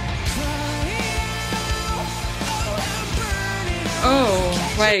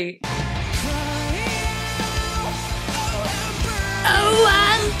 Oh, wait.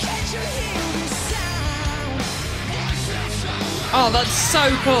 Oh, that's so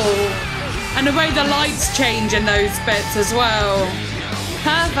cool. And the way the lights change in those bits as well.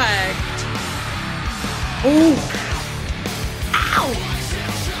 Perfect. Oh. Ow.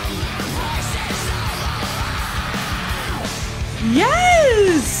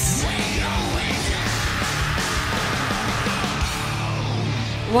 Yes.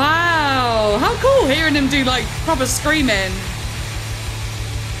 Wow. How cool hearing him do like proper screaming.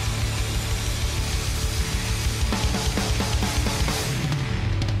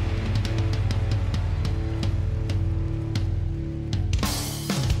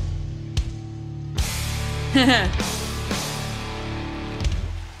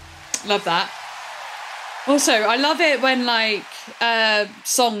 Love that. Also, I love it when like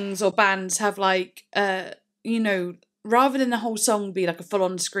songs or bands have like you know, rather than the whole song be like a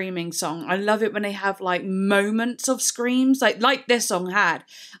full-on screaming song, I love it when they have like moments of screams, like this song had.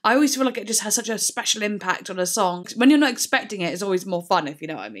 I always feel like it just has such a special impact on a song. When you're not expecting it, it's always more fun, if you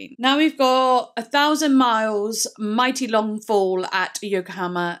know what I mean. Now we've got 1,000 Miles, Mighty Long Fall at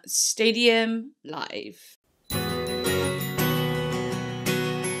Yokohama Stadium live.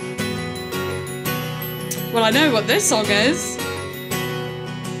 Well, I know what this song is.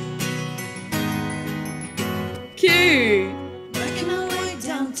 Cute. Working my way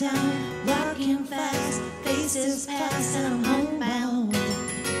downtown, walking fast, faces pass and I'm homebound.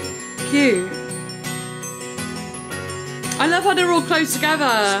 Cute. I love how they're all close together.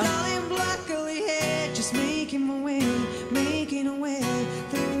 Stallion black curly hair, just making a way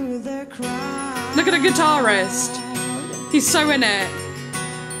through the crowd. Look at the guitarist. He's so in it.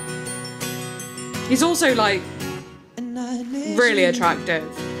 He's also like really attractive.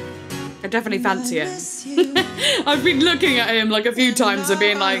 I definitely fancy him. I've been looking at him like a few times and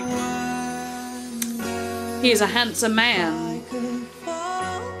being like, he is a handsome man. I could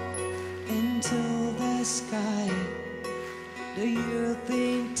fall into the sky. Do you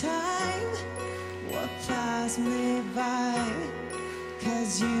think time will pass me by?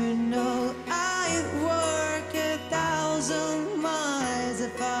 'Cause you know I'd work 1,000 miles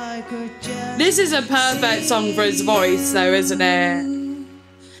if I could just. This is a perfect song for his voice though, isn't it?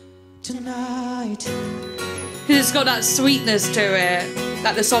 Tonight. Because it's got that sweetness to it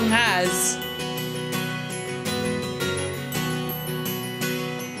that the song has.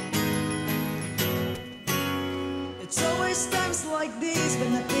 It's always times like these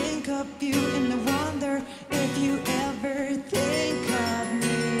when I think of you and I wonder if you ever think of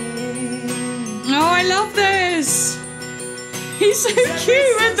me. Oh, I love this. He's so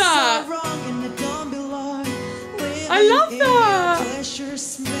cute with that. I love that.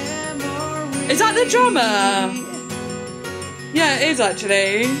 Is that the drummer? Yeah, it is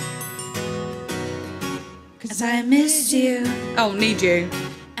actually. 'Cause I miss you, Oh, Need You.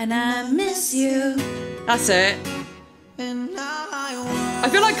 and I miss you. That's it. I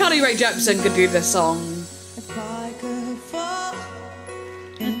feel like Carly Rae Jepsen could do this song. If I could fall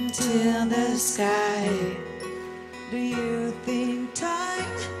Till the sky. do you think time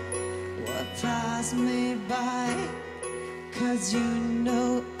will pass me by? 'Cause you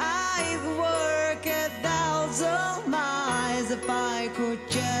know I'd work 1,000 miles if I could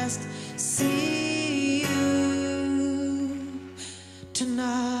just see you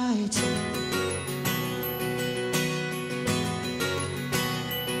tonight.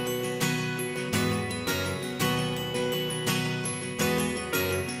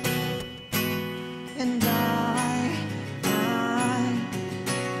 And I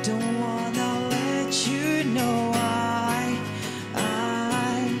don't wanna let you know I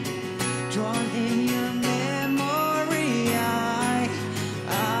drawn in your memory. I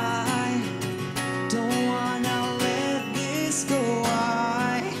don't wanna let this go.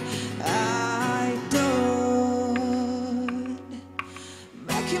 I don't.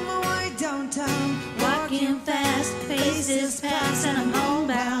 Making my way downtown, Walking fast, faces pass and I'm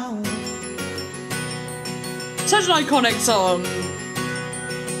homebound. Such an iconic song.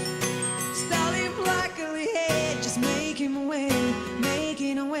 Stallion black curly hair, just making a way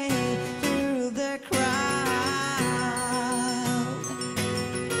through the crowd.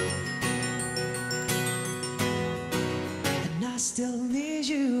 And I still need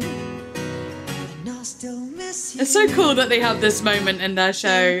you, and I still miss you. It's so cool that they have this moment in their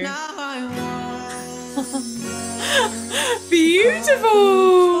show. Now I want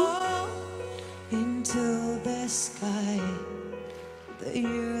Beautiful. into the sky. Do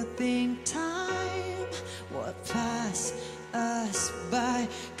you think time will pass us by?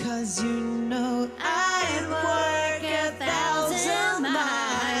 'Cause you know I'd work 1,000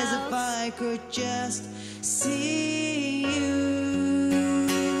 miles if I could just see you.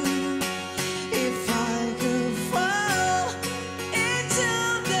 If I could fall into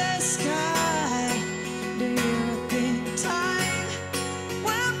the sky, do you think time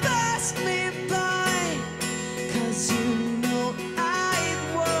will pass me by? 'Cause you know I'd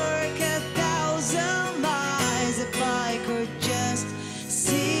work 1,000 miles if I could just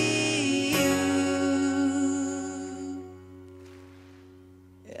see you.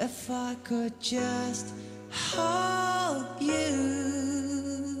 If I could just hold you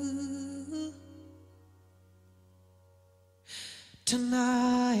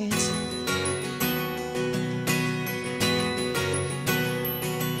tonight.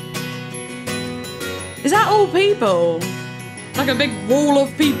 Is that all people? like a big wall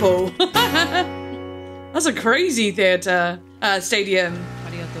of people. That's a crazy theatre stadium.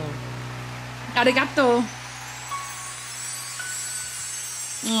 Arigato.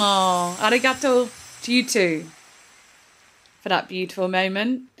 Oh, arigato to you too for that beautiful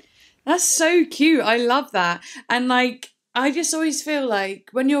moment. That's so cute. I love that. And like, I just always feel like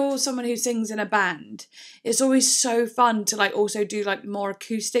when you're someone who sings in a band, it's always so fun to like also do like more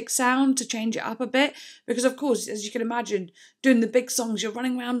acoustic sound to change it up a bit. Because of course, as you can imagine, doing the big songs, you're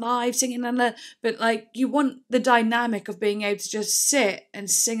running around live singing, but like you want the dynamic of being able to just sit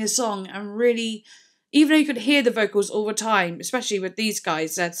and sing a song and really, even though you could hear the vocals all the time, especially with these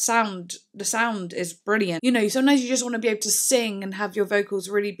guys, the sound is brilliant. You know, sometimes you just want to be able to sing and have your vocals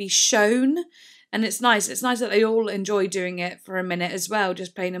really be shown. And it's nice. It's nice that they all enjoy doing it for a minute as well,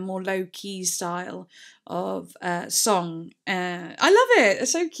 just playing a more low-key style of song. I love it.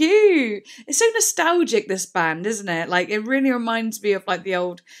 It's so cute. It's so nostalgic, this band, isn't it? Like, it really reminds me of, like, the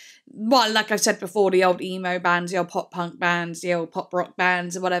old... Well, like I've said before, the old emo bands, the old pop punk bands, the old pop rock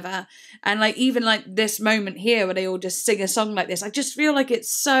bands or whatever. And, like, even, like, this moment here where they all just sing a song like this, I just feel like it's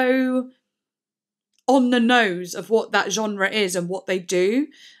so... on the nose of what that genre is and what they do.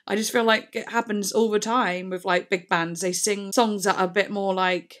 I just feel like it happens all the time with like big bands. They sing songs that are a bit more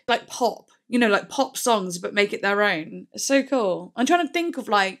like pop, you know, like pop songs, but make it their own. It's so cool. I'm trying to think of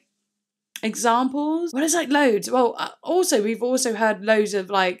like examples. Well, there's like loads. Well, also we've also heard loads of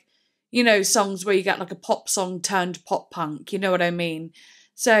like, you know, songs where you get like a pop song turned pop punk. You know what I mean?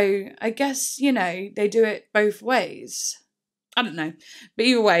 So I guess, you know, they do it both ways. I don't know. But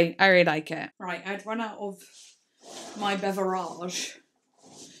either way, I really like it. Right, I'd run out of my beverage.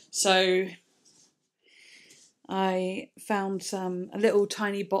 So I found a little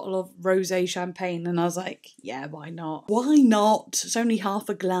tiny bottle of rosé champagne and I was like, yeah, why not? Why not? It's only half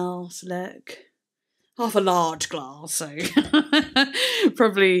a glass, look. Half a large glass, so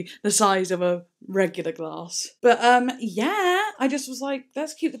probably the size of a regular glass. But yeah, I just was like,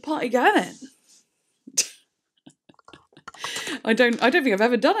 let's keep the party going. I don't think I've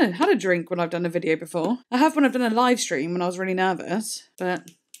ever had a drink when I've done a video before. I have when I've done a live stream when I was really nervous,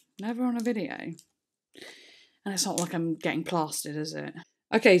 but never on a video. And it's not like I'm getting plastered, is it?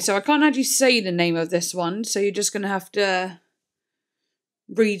 Okay, so I can't actually say the name of this one, so you're just going to have to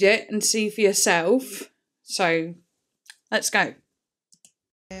read it and see for yourself. So, let's go.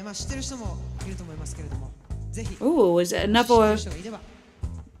 Oh, is it another...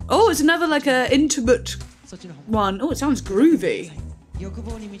 Oh, it's another like a intimate one. Oh, it sounds groovy.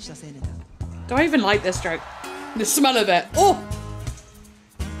 Do I even like this joke? The smell of it. Oh!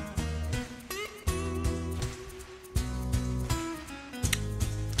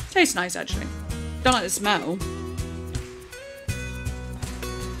 Tastes nice, actually. Don't like the smell.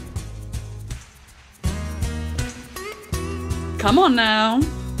 Come on now.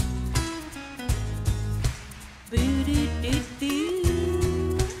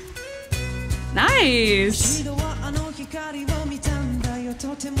 Nice.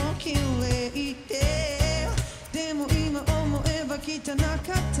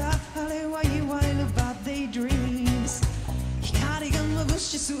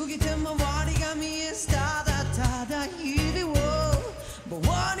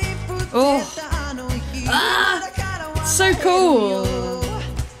 Oh. Ah, so cool.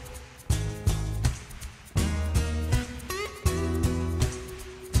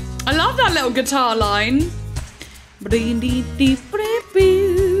 I love that little guitar line.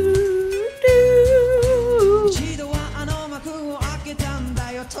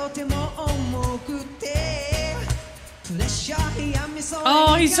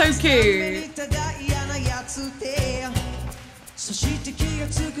 Oh, he's so cute.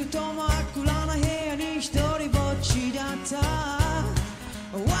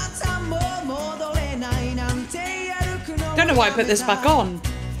 Don't know why I put this back on.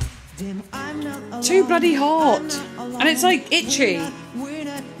 Too bloody hot. And it's like itchy.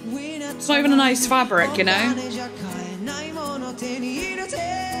 It's not even a nice fabric, you know?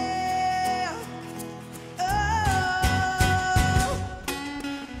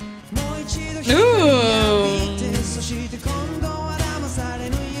 Ooh.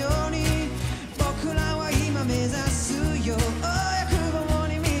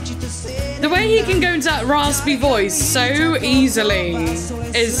 The way he can go into that raspy voice so easily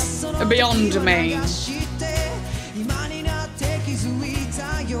is beyond me.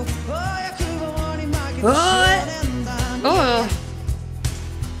 What? Oh.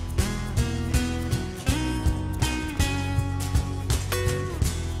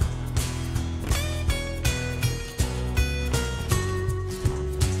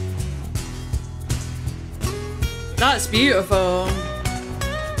 That's beautiful.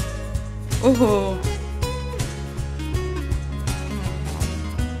 Oh.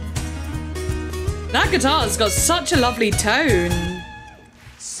 That guitar's got such a lovely tone.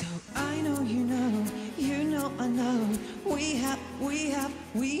 So I know you know I know we have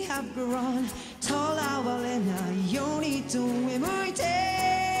grown. 돌아올래 나 요리 또 외모이 돼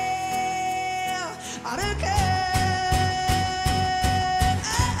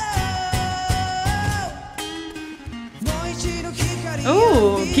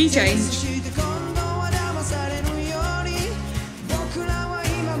Oh, key change.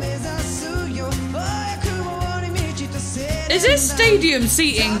 Is this stadium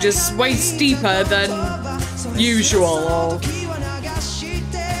seating just way steeper than usual? Or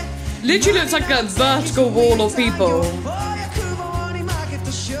literally looks like a vertical wall of people.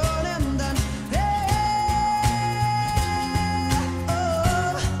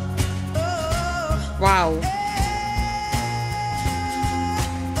 Wow.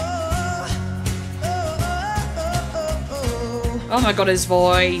 Oh my god, his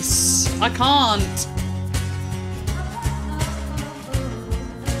voice. I can't.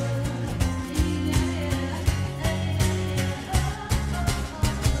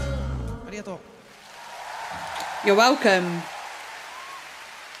 You're welcome.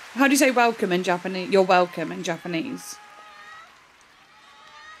 How do you say welcome in Japanese? You're welcome in Japanese.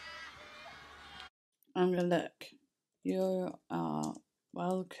 I'm gonna look. You are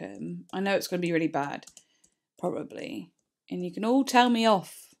welcome. I know it's gonna be really bad. Probably. And you can all tell me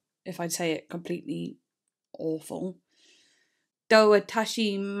off if I say it completely awful.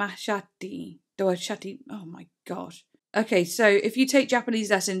 Doatashi mashati. Doatashi. Oh my gosh. Okay, so if you take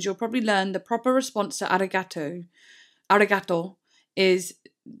Japanese lessons, you'll probably learn the proper response to arigato. Arigato is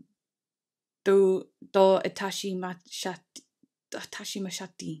itashi mashati.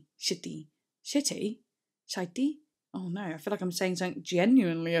 Shitty? Shitty? Oh no, I feel like I'm saying something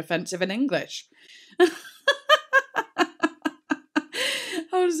genuinely offensive in English.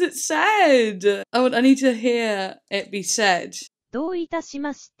 How is it said? Oh, I need to hear it be said. どういたし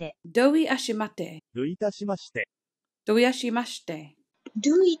まして。どういたしまして。どういたしまして。どういたしまして。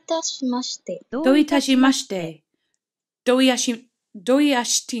どういたしまして。どういたしまして。どういあし、どういあ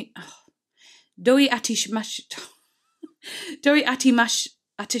し、どういあてしまし、どういあてまし、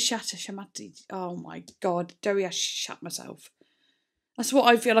あてしゃてしまて。Oh my god, do I shut myself. That's what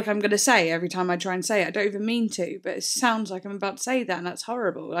I feel like I'm going to say every time I try and say it. I don't even mean to, but it sounds like I'm about to say that, and that's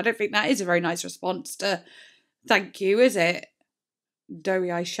horrible. I don't think that is a very nice response to thank you, is it?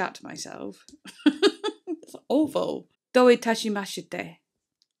 Do I shut myself? It's awful. Doi tashimashite.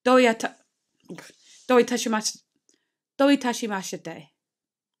 Doi tashimashite. Doi tashimashite.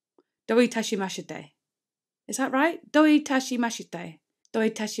 Doi tashimashite. Is that right? Doi tashimashite. Doi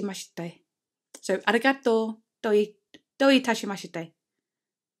tashimashite. So, arigato. Doi tashimashite.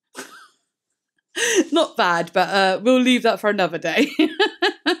 Not bad, but we'll leave that for another day.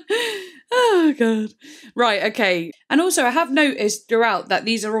 Oh, God. Right, okay. And also, I have noticed throughout that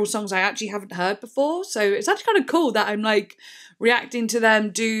these are all songs I actually haven't heard before. So it's actually kind of cool that I'm, like, reacting to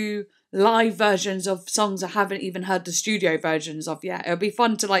them do live versions of songs I haven't even heard the studio versions of yet. It'll be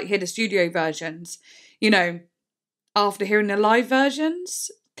fun to, like, hear the studio versions, you know, after hearing the live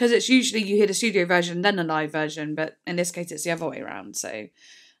versions. Because it's usually you hear the studio version, then the live version. But in this case, it's the other way around. So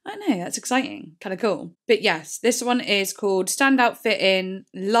I know, that's exciting. Kind of cool. But yes, this one is called Standout Fit In.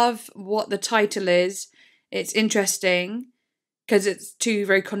 Love what the title is. It's interesting because it's two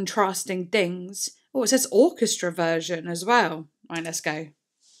very contrasting things. Oh, it says orchestra version as well. Right, let's go.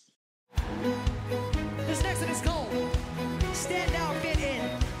 This next one is called Stand Out Fit In.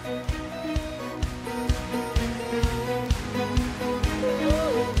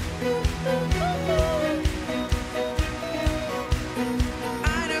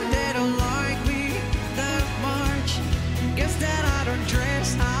 I know they don't like me that much. Guess that I don't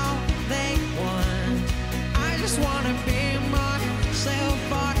dress how they want. I just wanna be myself,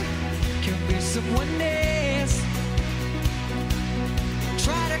 but can be someone else.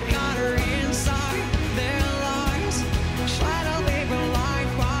 Try to cut her inside their lies. Try to live a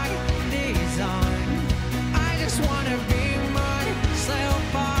life by design. I just wanna be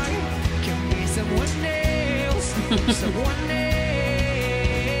myself. I can be someone else. Someone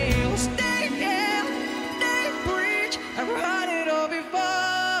else. They preach. I've heard it all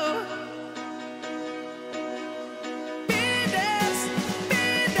before. Be this.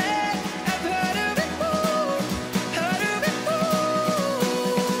 I've heard it before.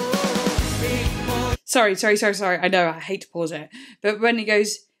 Sorry. I know, I hate to pause it. But when he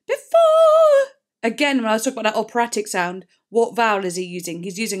goes, before! Again, when I was talking about that operatic sound, what vowel is he using?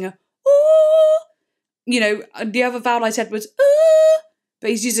 He's using a ooh. you know, the other vowel I said was but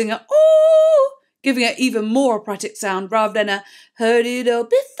he's using a ooh, giving it even more operatic sound rather than a heard it all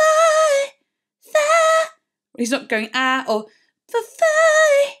before. He's not going or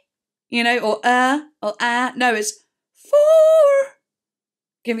before, you know, or no, it's for,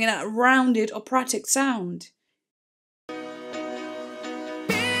 giving it that rounded operatic sound.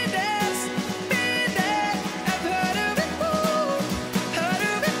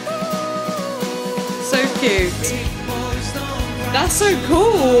 So cute. That's so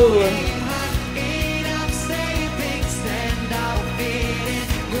cool.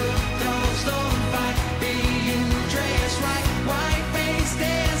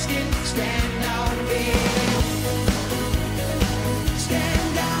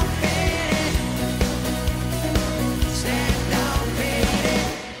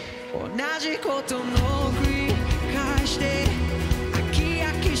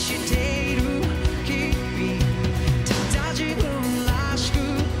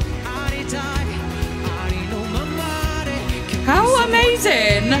 How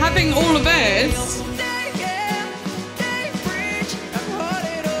amazing having all of this.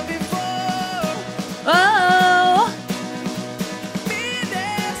 Oh.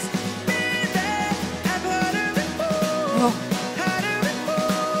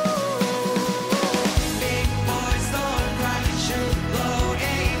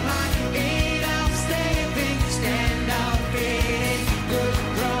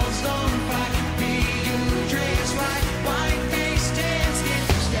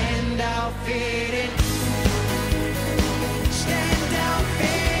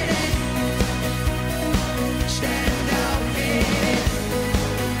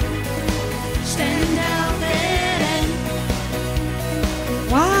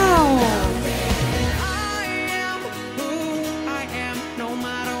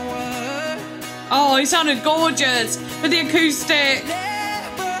 Oh, he sounded gorgeous with the acoustic.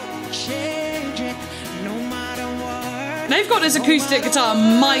 They've got this acoustic guitar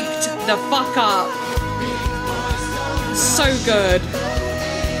mic'd the fuck up. So good.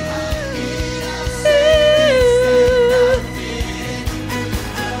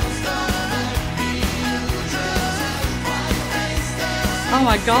 Oh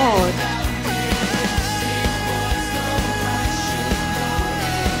my god.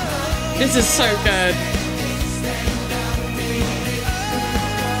 This is so good.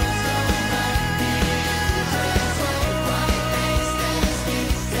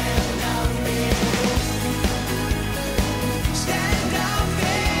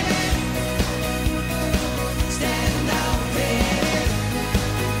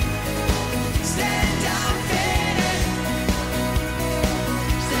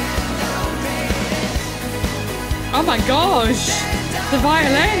 Oh my gosh, the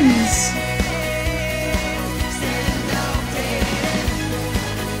violins.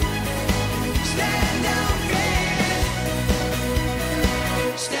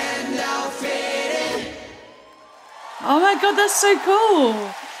 Oh my god, that's so cool.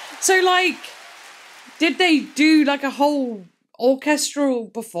 So like, did they do like a whole orchestral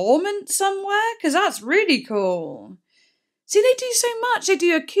performance somewhere? Because that's really cool. See, they do so much. They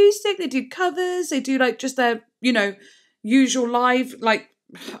do acoustic, they do covers, they do like just their, you know, usual live, like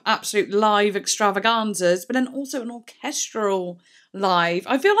absolute live extravaganzas, but then also an orchestral live.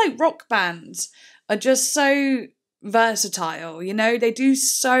 I feel like rock bands are just so versatile, you know, they do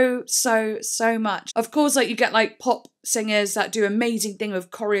so much. Of course, like you get like pop singers that do amazing thing with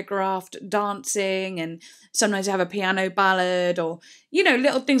choreographed dancing, and sometimes they have a piano ballad or, you know,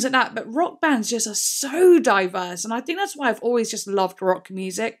 little things like that. But rock bands just are so diverse, and I think that's why I've always just loved rock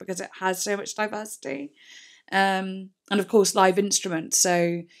music, because it has so much diversity. And of course live instruments.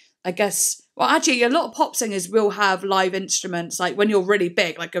 So I guess, well, actually a lot of pop singers will have live instruments. Like when you're really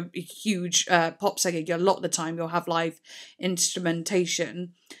big, like a huge pop singer, a lot of the time you'll have live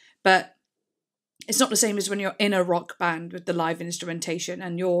instrumentation. But it's not the same as when you're in a rock band with the live instrumentation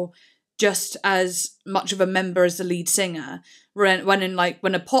and you're just as much of a member as the lead singer. When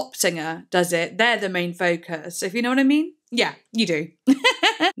a pop singer does it, they're the main focus. If you know what I mean? Yeah, you do.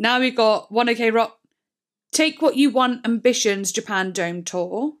 Now we've got 1OK Rock. Take What You Want Ambitions Japan Dome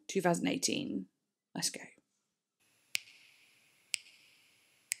Tour 2018. Let's go.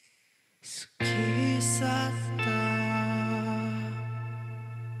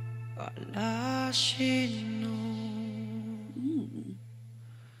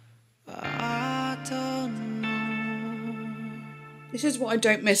 This is what I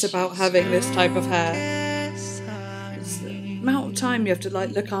don't miss about having this type of hair. It's the amount of time you have to like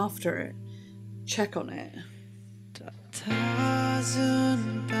look after it. Check on it.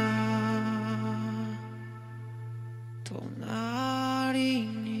 隣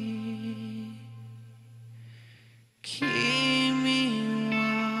に君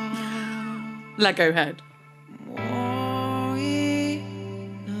は Lego head. もうい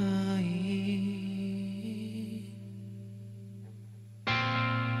ない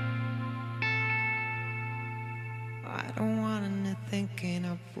I don't want anything in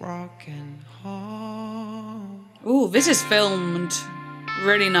a broken home. Oh, this is filmed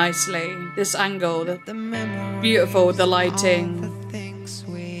really nicely. This angle, The memories beautiful, the of all lighting. the things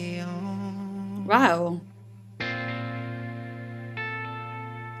we own. Wow.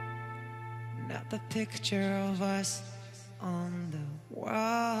 Not the picture of us on the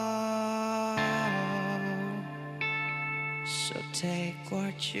wall. So take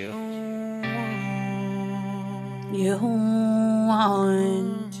what you want. You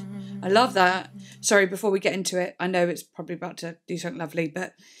want. I love that. Sorry, before we get into it, I know it's probably about to do something lovely,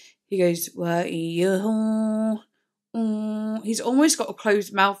 but he goes, what you he's almost got a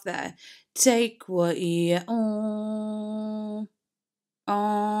closed mouth there. Take what you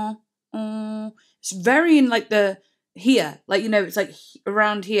It's very in like the here, like, you know, it's like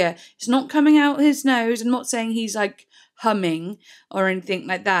around here. It's not coming out his nose. I'm not saying he's like humming or anything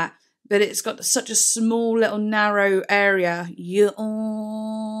like that, but it's got such a small little narrow area.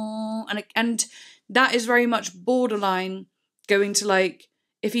 And that is very much borderline going to like,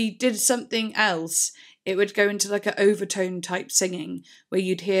 if he did something else, it would go into like an overtone type singing where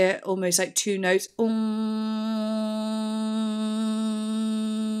you'd hear almost like two notes.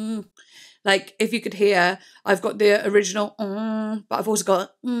 Like if you could hear, I've got the original, but I've also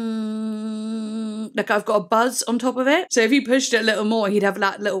got, like I've got a buzz on top of it. So if you pushed it a little more, he'd have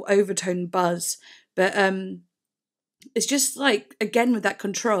that little overtone buzz. But it's just like, again, with that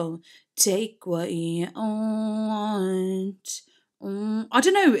control, take what you want. I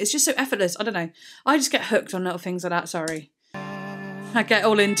don't know, it's just so effortless. I don't know. I just get hooked on little things like that, sorry. I get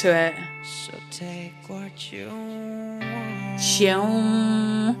all into it. So take what you want.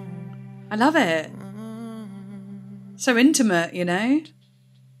 I love it. So intimate, you know?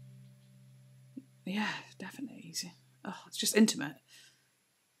 Yeah, definitely. Oh, it's just intimate.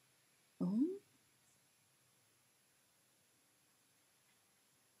 Oh.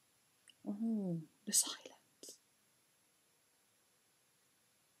 Oh, the silence.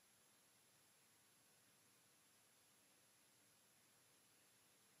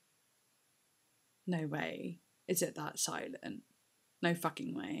 No way. Is it that silent? No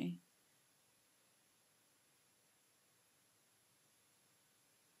fucking way.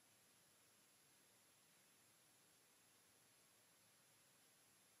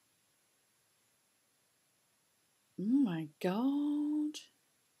 Oh my God.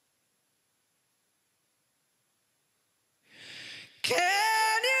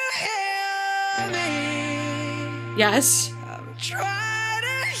 Can you hear me? Yes. I'm trying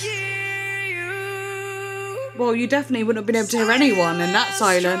to hear you. Well, you definitely wouldn't have been able to hear anyone in that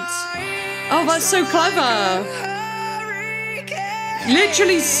silence. Oh, that's so clever.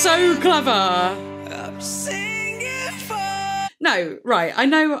 Literally so clever. I'm singing for No, right, I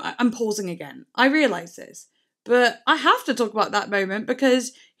know I'm pausing again. I realise this. But I have to talk about that moment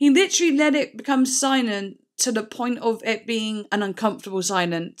because he literally let it become silent to the point of it being an uncomfortable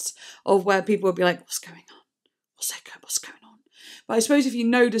silence of where people would be like, what's going on? What's going on? But I suppose if you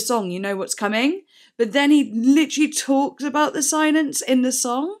know the song, you know what's coming. But then he literally talks about the silence in the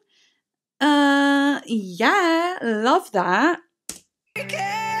song. Yeah, love that.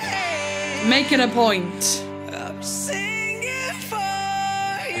 Making a point. I'm singing for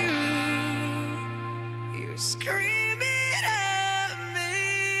you. You're screaming at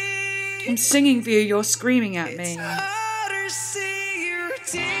me. I'm singing for you, you're screaming at me. It's hard to see your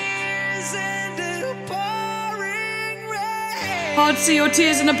tears in the pouring rain. Hard to see your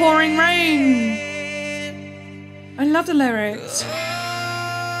tears in the pouring rain. I love the lyrics.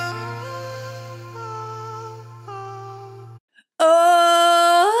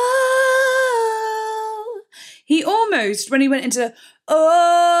 Oh, he almost, when he went into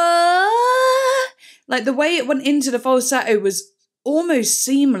like the way it went into the falsetto was almost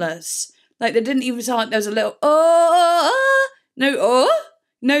seamless. Like there didn't even sound like there was a little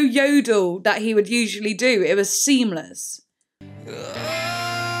no yodel that he would usually do. It was seamless.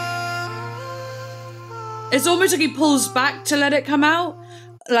 It's almost like he pulls back to let it come out.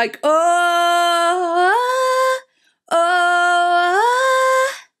 Like,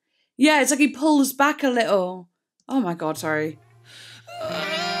 yeah, it's like he pulls back a little. Oh my God, sorry.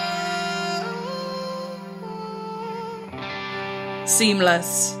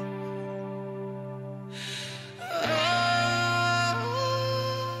 Seamless.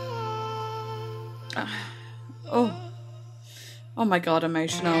 Oh. Oh my god,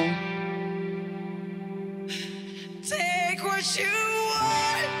 emotional. Take what you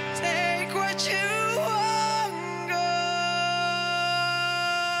want, take what you want, go.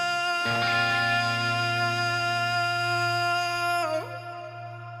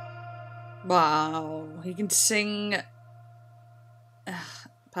 Wow, he can sing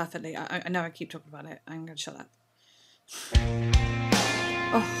perfectly. I know I keep talking about it. I'm gonna shut up.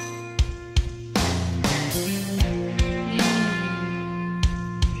 Oh.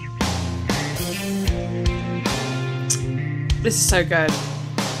 This is so good.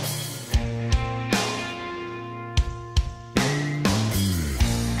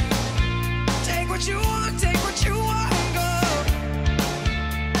 Take what you want, take what you want, go.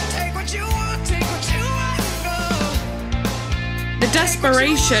 Take what you want, take what you want, go. The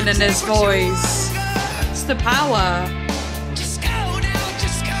desperation in his voice. It's the power. Just go now,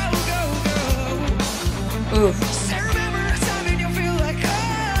 just go, go, go. Oof. Say remember a time and you'll feel like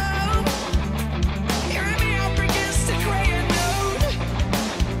home. Hearing me up against the crayon note.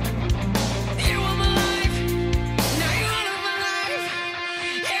 You are my life, now you're out of my life.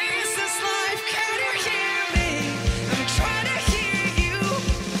 Yeah, it's this life, can you hear me? I'm trying to hear you.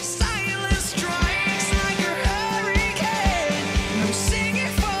 Silence strikes like a hurricane. I'm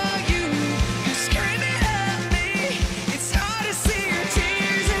singing for you, you're screaming at me. It's hard to see your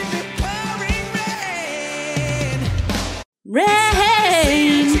tears in the pouring rain.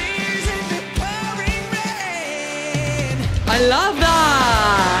 Rain! Tears in the pouring rain. I love that!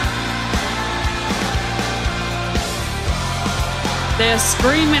 They're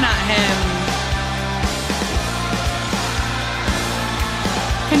screaming at him.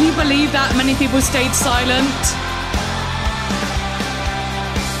 Can you believe that many people stayed silent?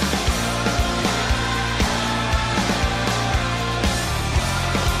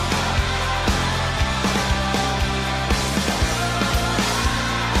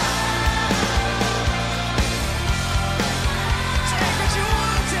 Take what you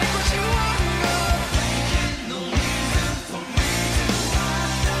want, take what you want, go.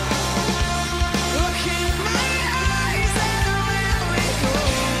 Look in my eyes and let me go.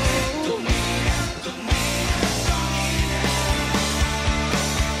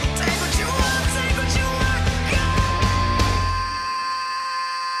 Take what you want, go.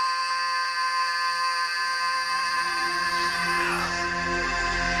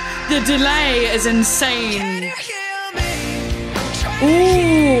 The delay is Can insane. you hear me? I'm trying to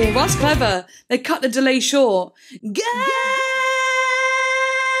Ooh, that's clever. They cut the delay short. Girl,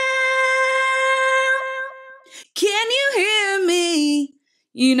 can you hear me?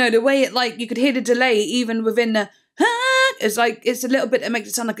 You know, the way it, like, you could hear the delay even within the, it's like, it's a little bit that makes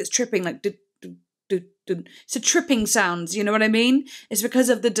it sound like it's tripping, like, do, do, do, do. It's a tripping sounds, you know what I mean? It's because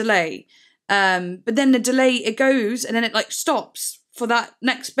of the delay. But then the delay, it goes, and then it, like, stops for that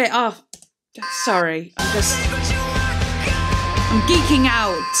next bit. Oh, sorry. I'm geeking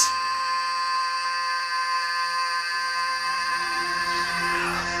out.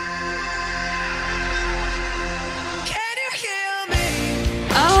 Can you hear me?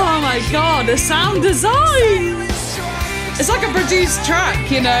 Oh my god, the sound design! It's like a produced track,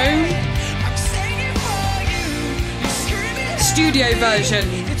 you know? I'm singing for you. You're screaming. Studio version.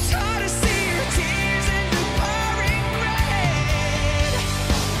 It's hard to see your tears in the pouring rain.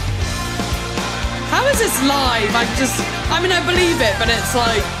 How is this live? I mean, I believe it, but it's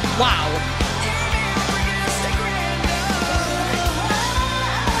like, wow.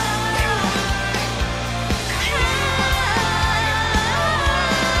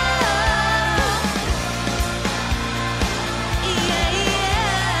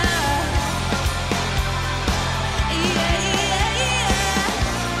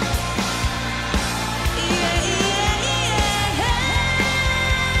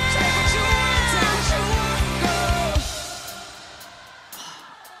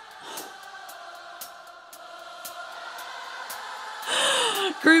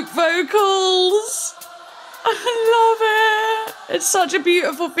 Group vocals. I love it. It's such a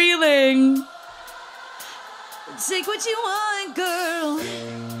beautiful feeling. Take what you want, girl.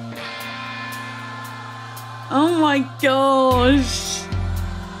 Oh my gosh.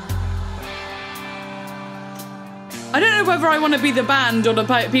 I don't know whether I want to be the band or the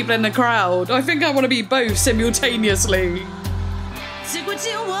people in the crowd. I think I want to be both simultaneously. Take what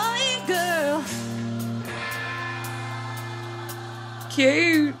you want, girl.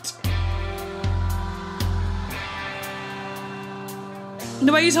 Cute.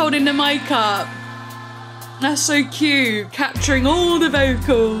 The way he's holding the mic up. That's so cute. Capturing all the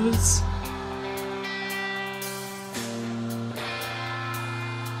vocals.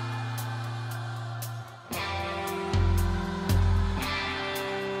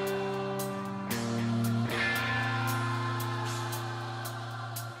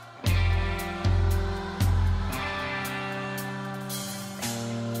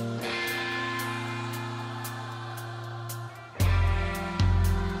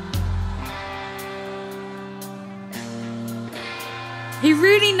 He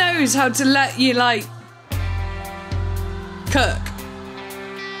really knows how to let you, like, cook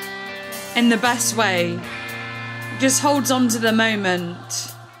in the best way. Just holds on to the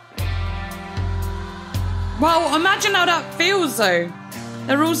moment. Well, imagine how that feels though.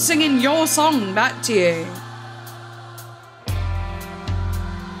 They're all singing your song back to you.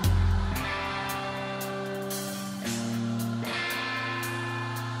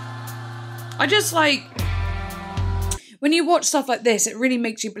 I just like, when you watch stuff like this, it really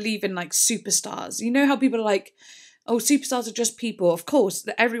makes you believe in like superstars. You know how people are like, oh, superstars are just people. Of course,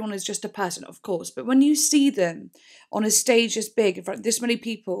 that everyone is just a person, of course. But when you see them on a stage this big, in front of this many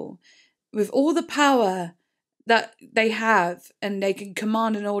people, with all the power that they have, and they can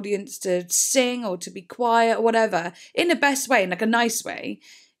command an audience to sing or to be quiet or whatever, in the best way, in like a nice way,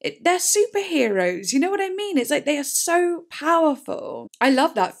 they're superheroes. You know what I mean? It's like they are so powerful. I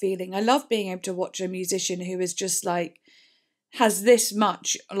love that feeling. I love being able to watch a musician who is just like, has this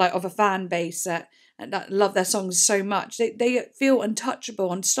much like of a fan base that love their songs so much. They feel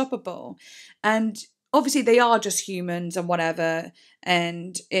untouchable, unstoppable. And obviously they are just humans and whatever.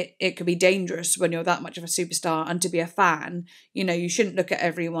 And it could be dangerous when you're that much of a superstar. And to be a fan, you know, you shouldn't look at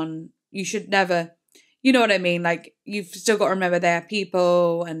everyone. You should never, you know what I mean? Like, you've still got to remember they're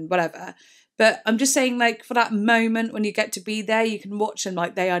people and whatever. But I'm just saying, like, for that moment when you get to be there, you can watch them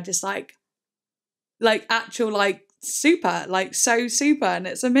like they are just like actual, like, super, like so super. And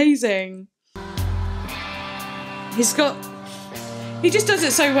it's amazing. He just does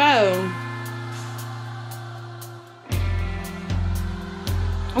it so well.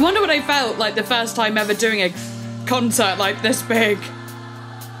 I wonder what I felt like the first time ever doing a concert like this big.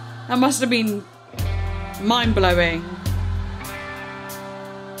 That must have been mind-blowing.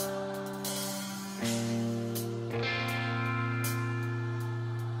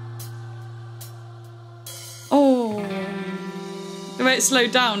 Oh, the way it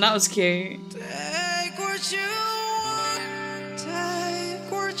slowed down, that was cute. Take what you want, take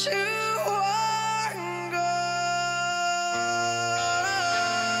what you want, go.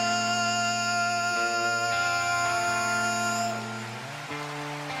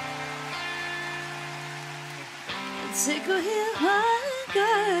 Take what you want,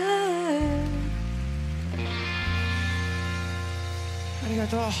 girl.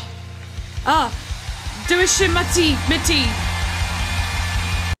 Arigato. Ah, Doishimati Miti.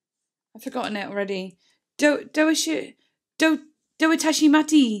 I've forgotten it already. Doitashi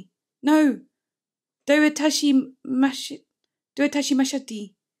Mati. No. Doitashi Mashati.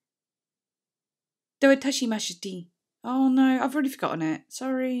 Doitashi Mashati. Oh no, I've already forgotten it.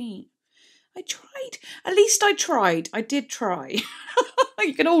 Sorry. I tried. At least I tried. I did try.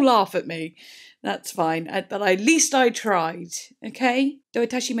 You can all laugh at me. That's fine. But at least I tried. Okay?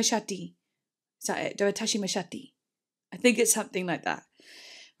 Doitashi Mashati. Is that it? Doitashi Mashati. I think it's something like that.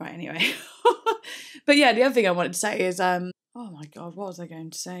 Right, anyway. But yeah, the other thing I wanted to say is, oh my God, what was I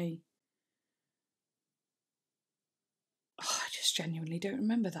going to say? Oh, I just genuinely don't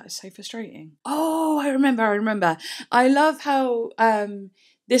remember. That is so frustrating. Oh, I remember. I love how,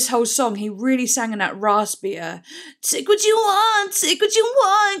 this whole song, he really sang in that raspier, take what you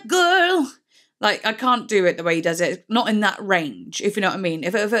want, girl. Like, I can't do it the way he does it. Not in that range, if you know what I mean.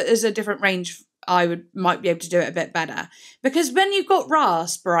 If it is a different range, I might be able to do it a bit better. Because when you've got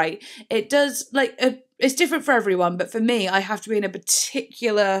rasp, right, it does, like, it's different for everyone, but for me, I have to be in a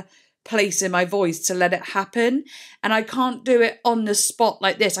particular place in my voice to let it happen. And I can't do it on the spot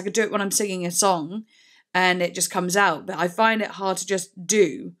like this. I could do it when I'm singing a song and it just comes out. But I find it hard to just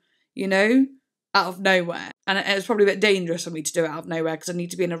do, you know, out of nowhere. And it's probably a bit dangerous for me to do it out of nowhere because I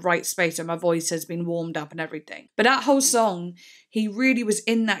need to be in the right space where my voice has been warmed up and everything. But that whole song, he really was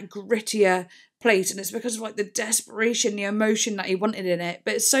in that grittier place, and it's because of like the desperation, the emotion that he wanted in it.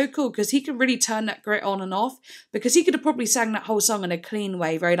 But it's so cool because he could really turn that grit on and off, because he could have probably sang that whole song in a clean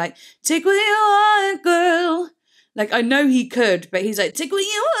way, very like, take what you want, girl. Like, I know he could, but he's like, take what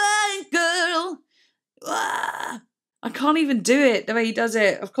you want, girl. Ah. I can't even do it the way he does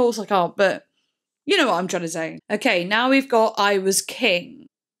it. Of course I can't, but you know what I'm trying to say. Okay, now we've got I Was King.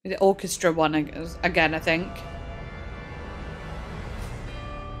 The orchestra one again, I think.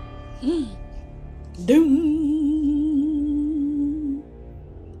 Doom.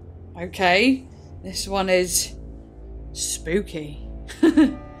 Okay, this one is spooky.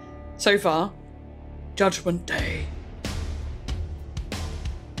 So far. Judgment Day.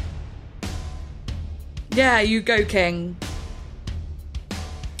 Yeah, you go, King.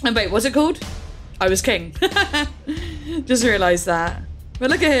 And wait, what's it called? I Was King. Just realised that.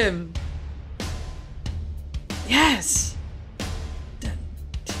 But look at him. Yes.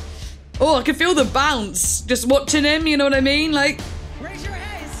 Oh, I can feel the bounce just watching him, you know what I mean? Like, Raise your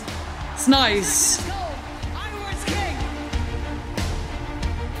hands. It's nice. Let's go. I was king.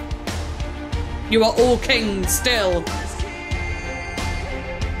 You are all kings still.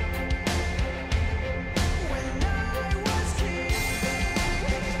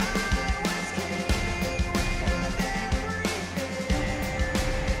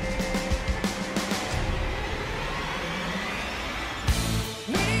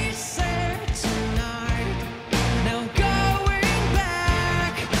 We said tonight, no going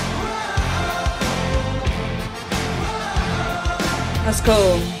back. That's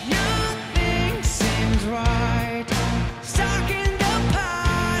cool. Nothing seems right. Stuck in the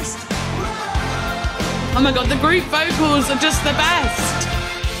past. Oh my god, the group vocals are just the best.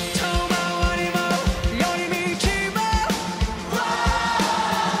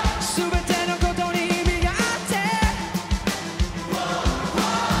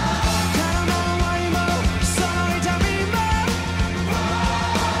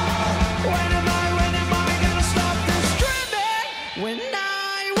 When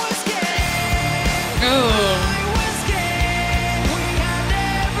I was king, Oh. I was king. We had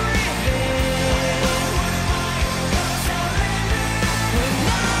everything. When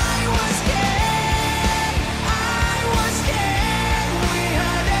I was king, we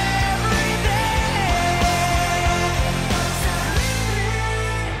had everything.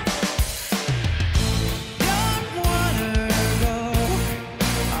 Don't wanna go.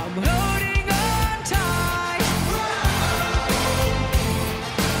 I'm holding on tight.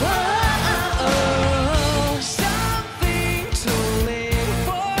 Something to live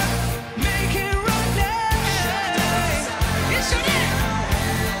for. Make it right now. Yes, you did.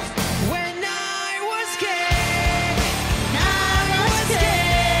 When I was king,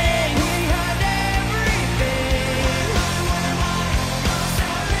 we had everything.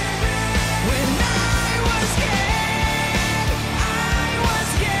 When I was king,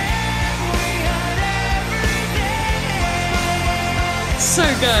 we had everything. So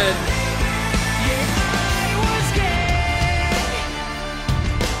good.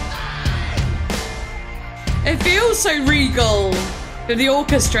 It feels so regal with the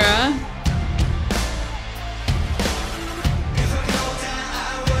orchestra.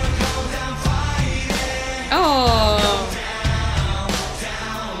 Oh.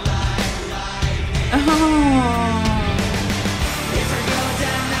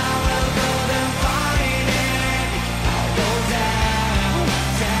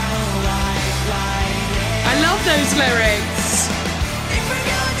 I love those lyrics.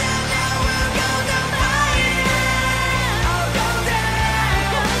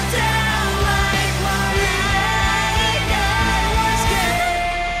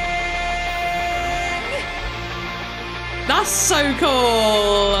 That's so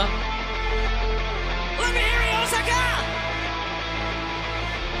cool. Let me hear you, Osaka!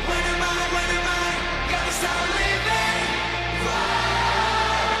 When am I gonna start living?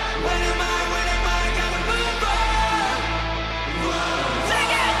 When am I gonna move on?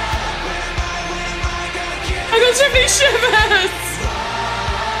 Sing it! When am I gonna kill? I got so many shivers.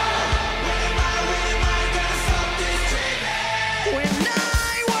 When am I gonna stop this dreaming? When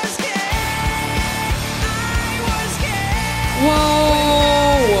I was king,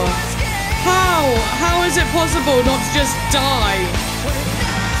 Whoa. How is it possible not to just die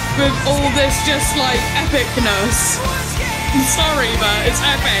with all this just like epicness? I'm sorry, but it's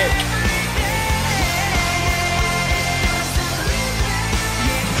epic.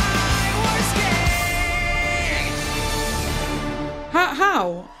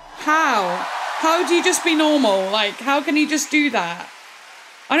 How do you just be normal? Like, how can you just do that?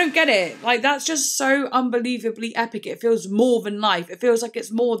 I don't get it. Like, that's just so unbelievably epic. It feels more than life. It feels like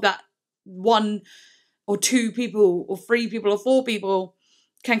it's more that one or two people or three people or four people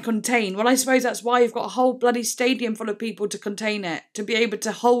can contain. Well, I suppose that's why you've got a whole bloody stadium full of people to contain it, to be able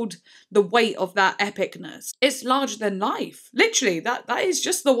to hold the weight of that epicness. It's larger than life. Literally, that is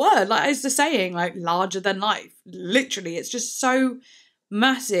just the word. Like, it's the saying, like, larger than life. Literally, it's just so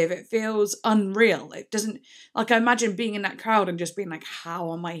massive. It feels unreal. It doesn't, like, I imagine being in that crowd and just being like,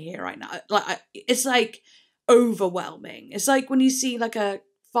 how am I here right now? Like, it's like overwhelming. It's like when you see like a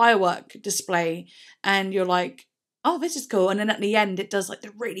firework display and you're like, oh, this is cool. And then at the end, it does like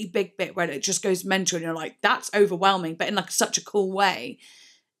the really big bit where it just goes mental and you're like, that's overwhelming, but in like such a cool way.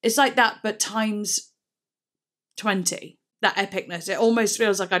 It's like that, but times 20, that epicness. It almost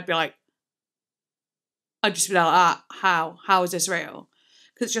feels like I'd just be like, how is this real?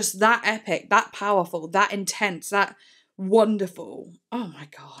 Because it's just that epic, that powerful, that intense, that wonderful. Oh my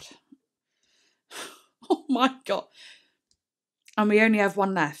God. Oh my God. And we only have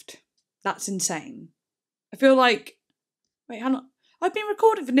one left. That's insane. I feel like, wait, how long? I've been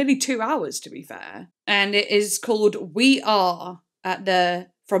recording for nearly 2 hours, to be fair. And it is called We Are at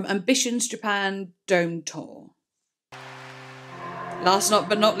the From Ambitions Japan Dome Tour. Last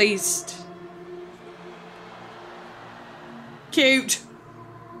but not least. Cute.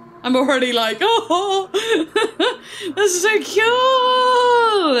 I'm already like, oh, that's so cute.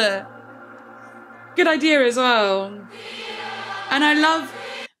 Good idea as well. And I love,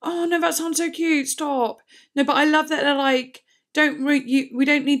 oh no, that sounds so cute. Stop. No, but I love that they're like, we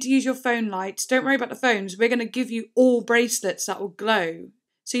don't need to use your phone lights. Don't worry about the phones. We're going to give you all bracelets that will glow.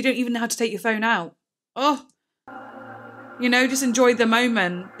 So you don't even know how to take your phone out. Oh, you know, just enjoy the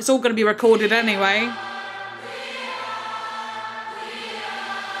moment. It's all going to be recorded anyway.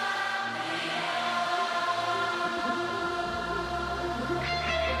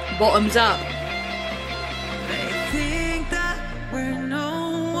 Bottoms up. They think that we're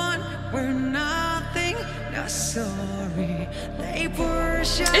no one, we're nothing, not sorry. They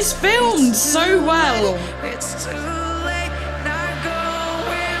push us. It's filmed so well. It's too late, not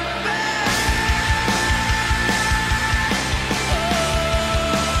going back.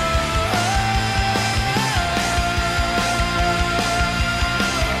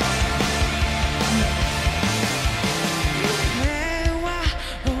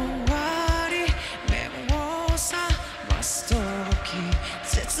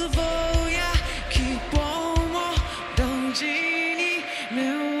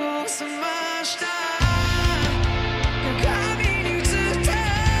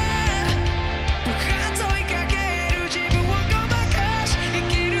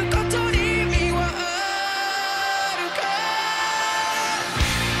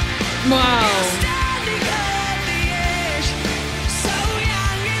 Wow.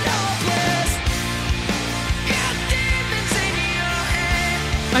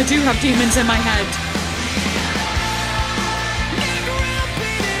 I do have demons in my head.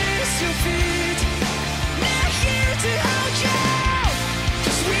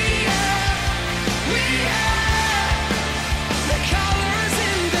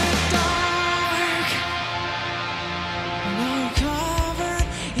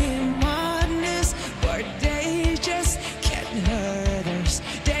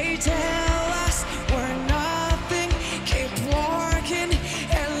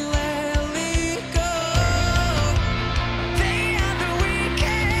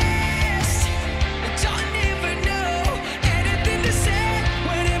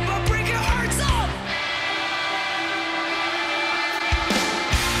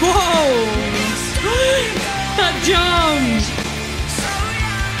 Whoa! That jump!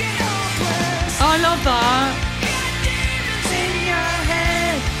 Oh, I love that.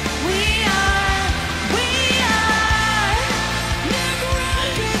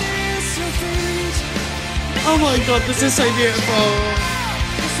 Oh my god, this is so beautiful.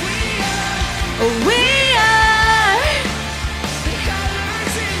 We are.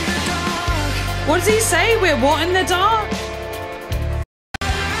 What does he say? We're what in the dark?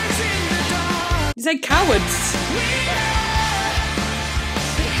 He said cowards.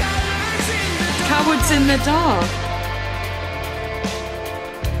 Cowards in the dark.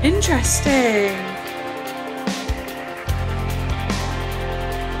 Interesting.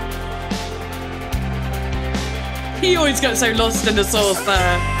 He always gets so lost in the sauce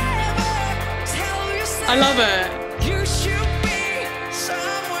there. I love it.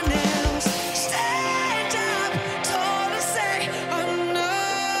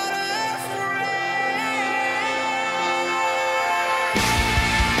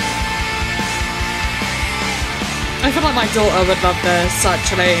 I feel like my daughter would love this,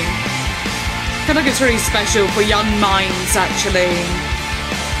 actually. I feel like it's really special for young minds, actually.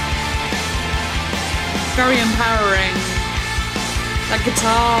 Very empowering. That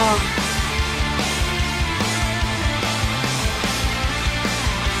guitar.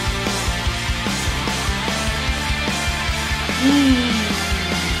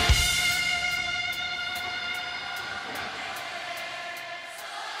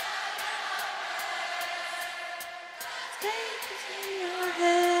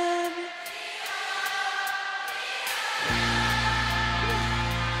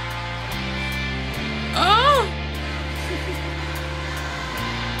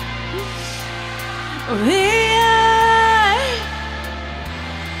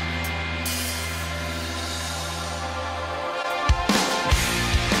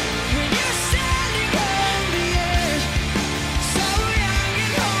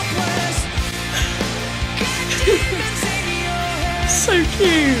 So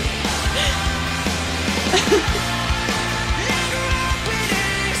cute.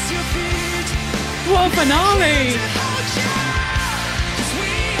 What a finale.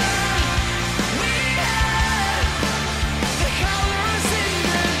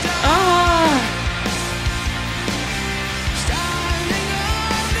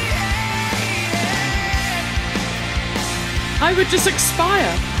 I would just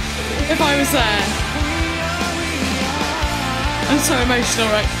expire if I was there. I'm so emotional,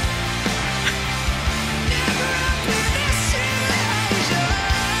 right?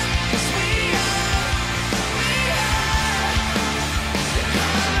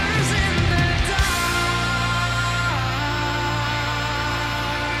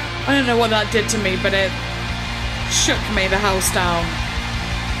 I don't know what that did to me, but it shook me the house down.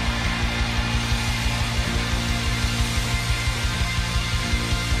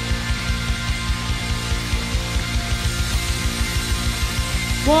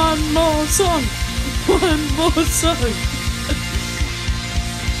 One more song! One more song!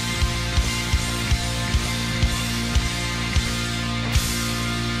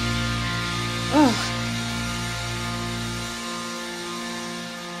 Oh.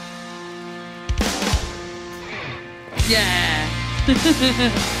 Yeah!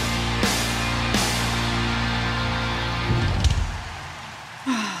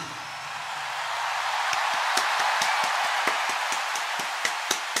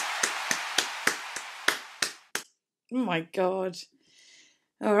 Oh my god.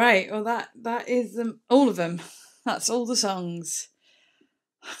 Alright, well that is them, all of them. That's all the songs.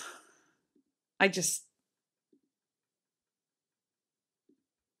 I don't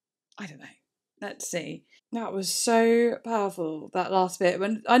know. Let's see. That was so powerful, that last bit.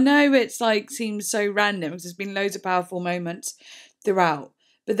 When I know it's like seems so random because there's been loads of powerful moments throughout,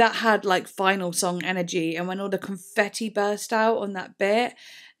 but that had like final song energy, and when all the confetti burst out on that bit,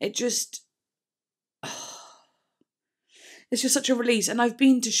 it just it's just such a release. And I've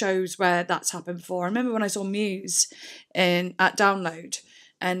been to shows where that's happened before. I remember when I saw Muse at Download,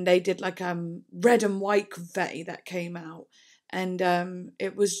 and they did like red and white confetti that came out, and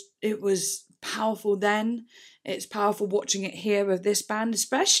it was powerful then. It's powerful watching it here with this band,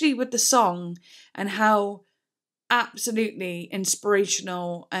 especially with the song and how absolutely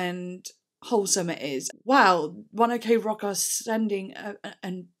inspirational and wholesome it is. Wow, One OK Rock are sending a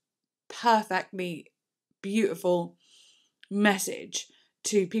perfectly beautiful message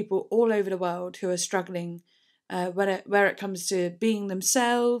to people all over the world who are struggling where it comes to being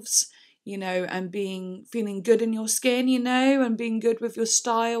themselves, you know, and feeling good in your skin, you know, and being good with your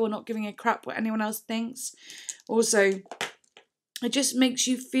style and not giving a crap what anyone else thinks. Also, it just makes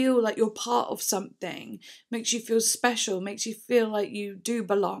you feel like you're part of something, makes you feel special, makes you feel like you do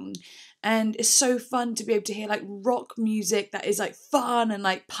belong. And it's so fun to be able to hear like rock music that is like fun and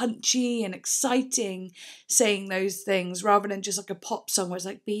like punchy and exciting, saying those things rather than just like a pop song where it's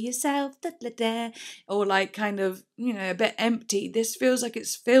like be yourself, da, da, da, or like kind of, you know, a bit empty. This feels like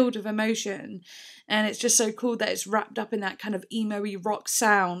it's filled with emotion, and it's just so cool that it's wrapped up in that kind of emo-y rock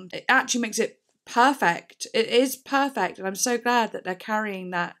sound. It actually makes it perfect. It is perfect, and I'm so glad that they're carrying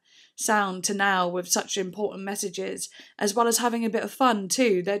that sound to now with such important messages, as well as having a bit of fun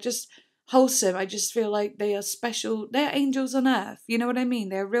too. They're just wholesome. I just feel like they are special. They're angels on earth. You know what I mean?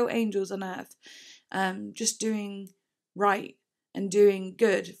 They're real angels on earth. Just doing right and doing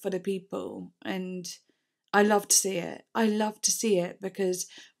good for the people. And I love to see it. I love to see it because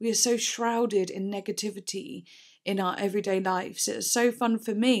we are so shrouded in negativity in our everyday lives. It's so fun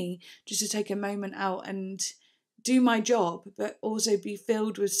for me just to take a moment out and do my job, but also be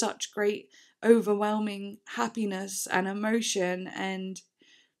filled with such great, overwhelming happiness and emotion, and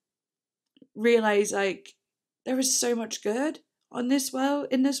realize like there is so much good in this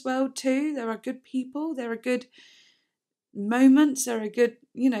world too. There are good people, there are good moments, there are good,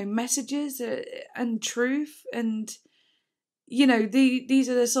 you know, messages and truth, and you know, this is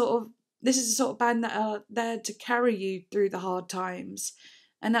the sort of band that are there to carry you through the hard times.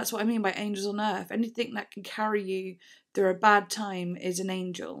 And that's what I mean by angels on earth. Anything that can carry you through a bad time is an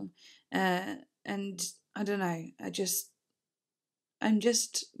angel. And I don't know, I'm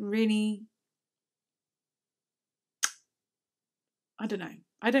just really, I don't know.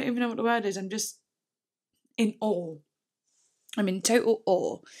 I don't even know what the word is. I'm just in awe. I'm in total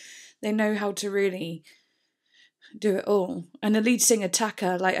awe. They know how to really do it all. And the lead singer,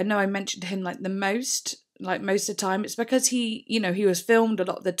 Taka, like I know I mentioned him like most of the time. It's because he, you know, he was filmed a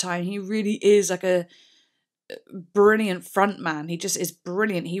lot of the time. He really is like a brilliant frontman. He just is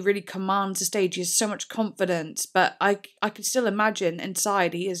brilliant. He really commands the stage. He has so much confidence. But I could still imagine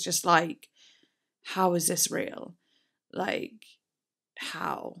inside he is just like, how is this real? Like,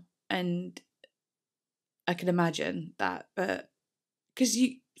 how? And I can imagine that, but because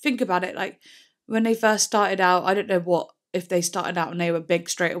you think about it, like when they first started out, I don't know if they started out and they were big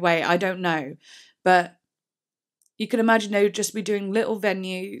straight away, I don't know, but you can imagine they would just be doing little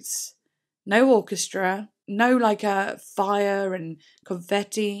venues, no orchestra, no like a fire and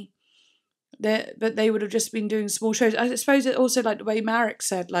confetti, but they would have just been doing small shows. I suppose it also, like the way Marek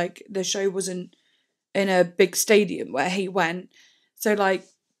said, like the show wasn't in a big stadium where he went. So like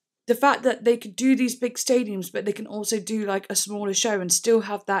the fact that they could do these big stadiums, but they can also do like a smaller show and still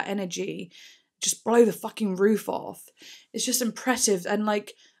have that energy, just blow the fucking roof off. It's just impressive. And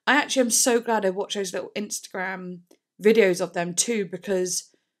like, I actually am so glad I watched those little Instagram videos of them too, because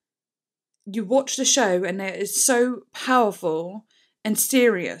you watch the show and it is so powerful and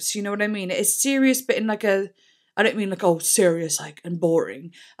serious, you know what I mean? It is serious, but in like I don't mean like, oh, serious, like, and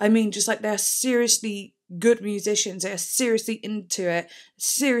boring. I mean, just like they're seriously good musicians. They are seriously into it,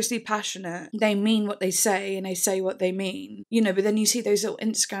 seriously passionate. They mean what they say and they say what they mean, you know, but then you see those little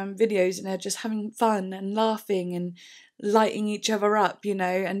Instagram videos and they're just having fun and laughing and lighting each other up, you know,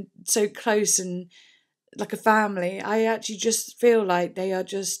 and so close and like a family. I actually just feel like they are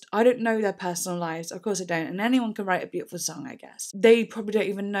just, I don't know their personal lives, of course I don't, and anyone can write a beautiful song, I guess. They probably don't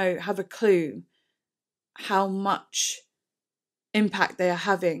even have a clue how much impact they are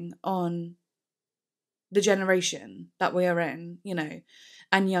having on the generation that we are in, you know,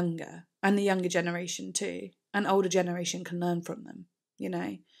 and the younger generation too, and older generation can learn from them, you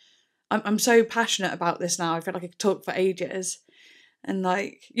know. I'm so passionate about this now. I feel like I could talk for ages. And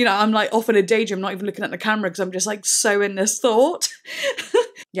like, you know, I'm like off in a daydream, not even looking at the camera because I'm just like so in this thought.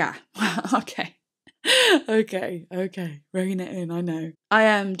 Yeah. Okay. Okay. Rein it in, I know. I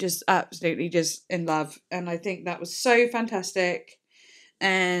am just absolutely just in love. And I think that was so fantastic.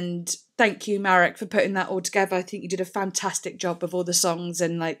 And thank you, Marek, for putting that all together. I think you did a fantastic job of all the songs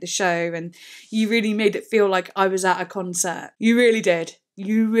and like the show. And you really made it feel like I was at a concert. You really did.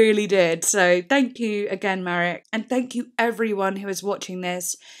 You really did. So thank you again, Marek. And thank you everyone who is watching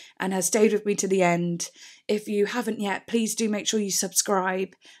this and has stayed with me to the end. If you haven't yet, please do make sure you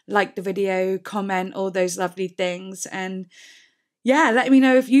subscribe, like the video, comment, all those lovely things. And yeah, let me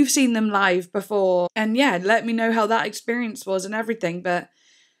know if you've seen them live before. And yeah, let me know how that experience was and everything. But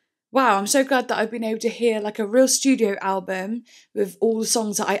wow, I'm so glad that I've been able to hear like a real studio album with all the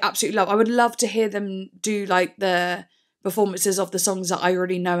songs that I absolutely love. I would love to hear them do like the performances of the songs that I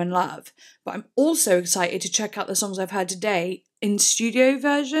already know and love. But I'm also excited to check out the songs I've heard today in studio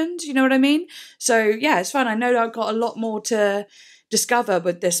versions, you know what I mean? So yeah, it's fun. I know I've got a lot more to discover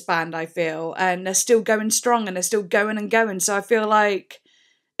with this band, I feel, and they're still going strong and they're still going and going. So I feel like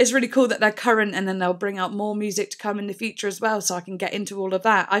it's really cool that they're current, and then they'll bring out more music to come in the future as well, so I can get into all of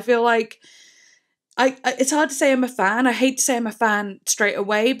that. I feel like it's hard to say I'm a fan. I hate to say I'm a fan straight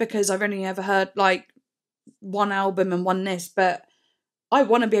away because I've only ever heard like one album and one this, but I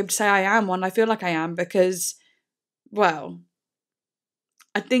want to be able to say I am one. I feel like I am because, well,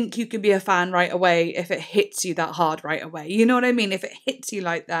 I think you can be a fan right away if it hits you that hard right away. You know what I mean? If it hits you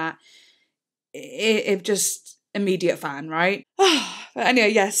like that, it just immediate fan, right? But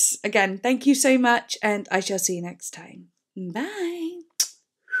anyway, yes, again, thank you so much, and I shall see you next time. Bye.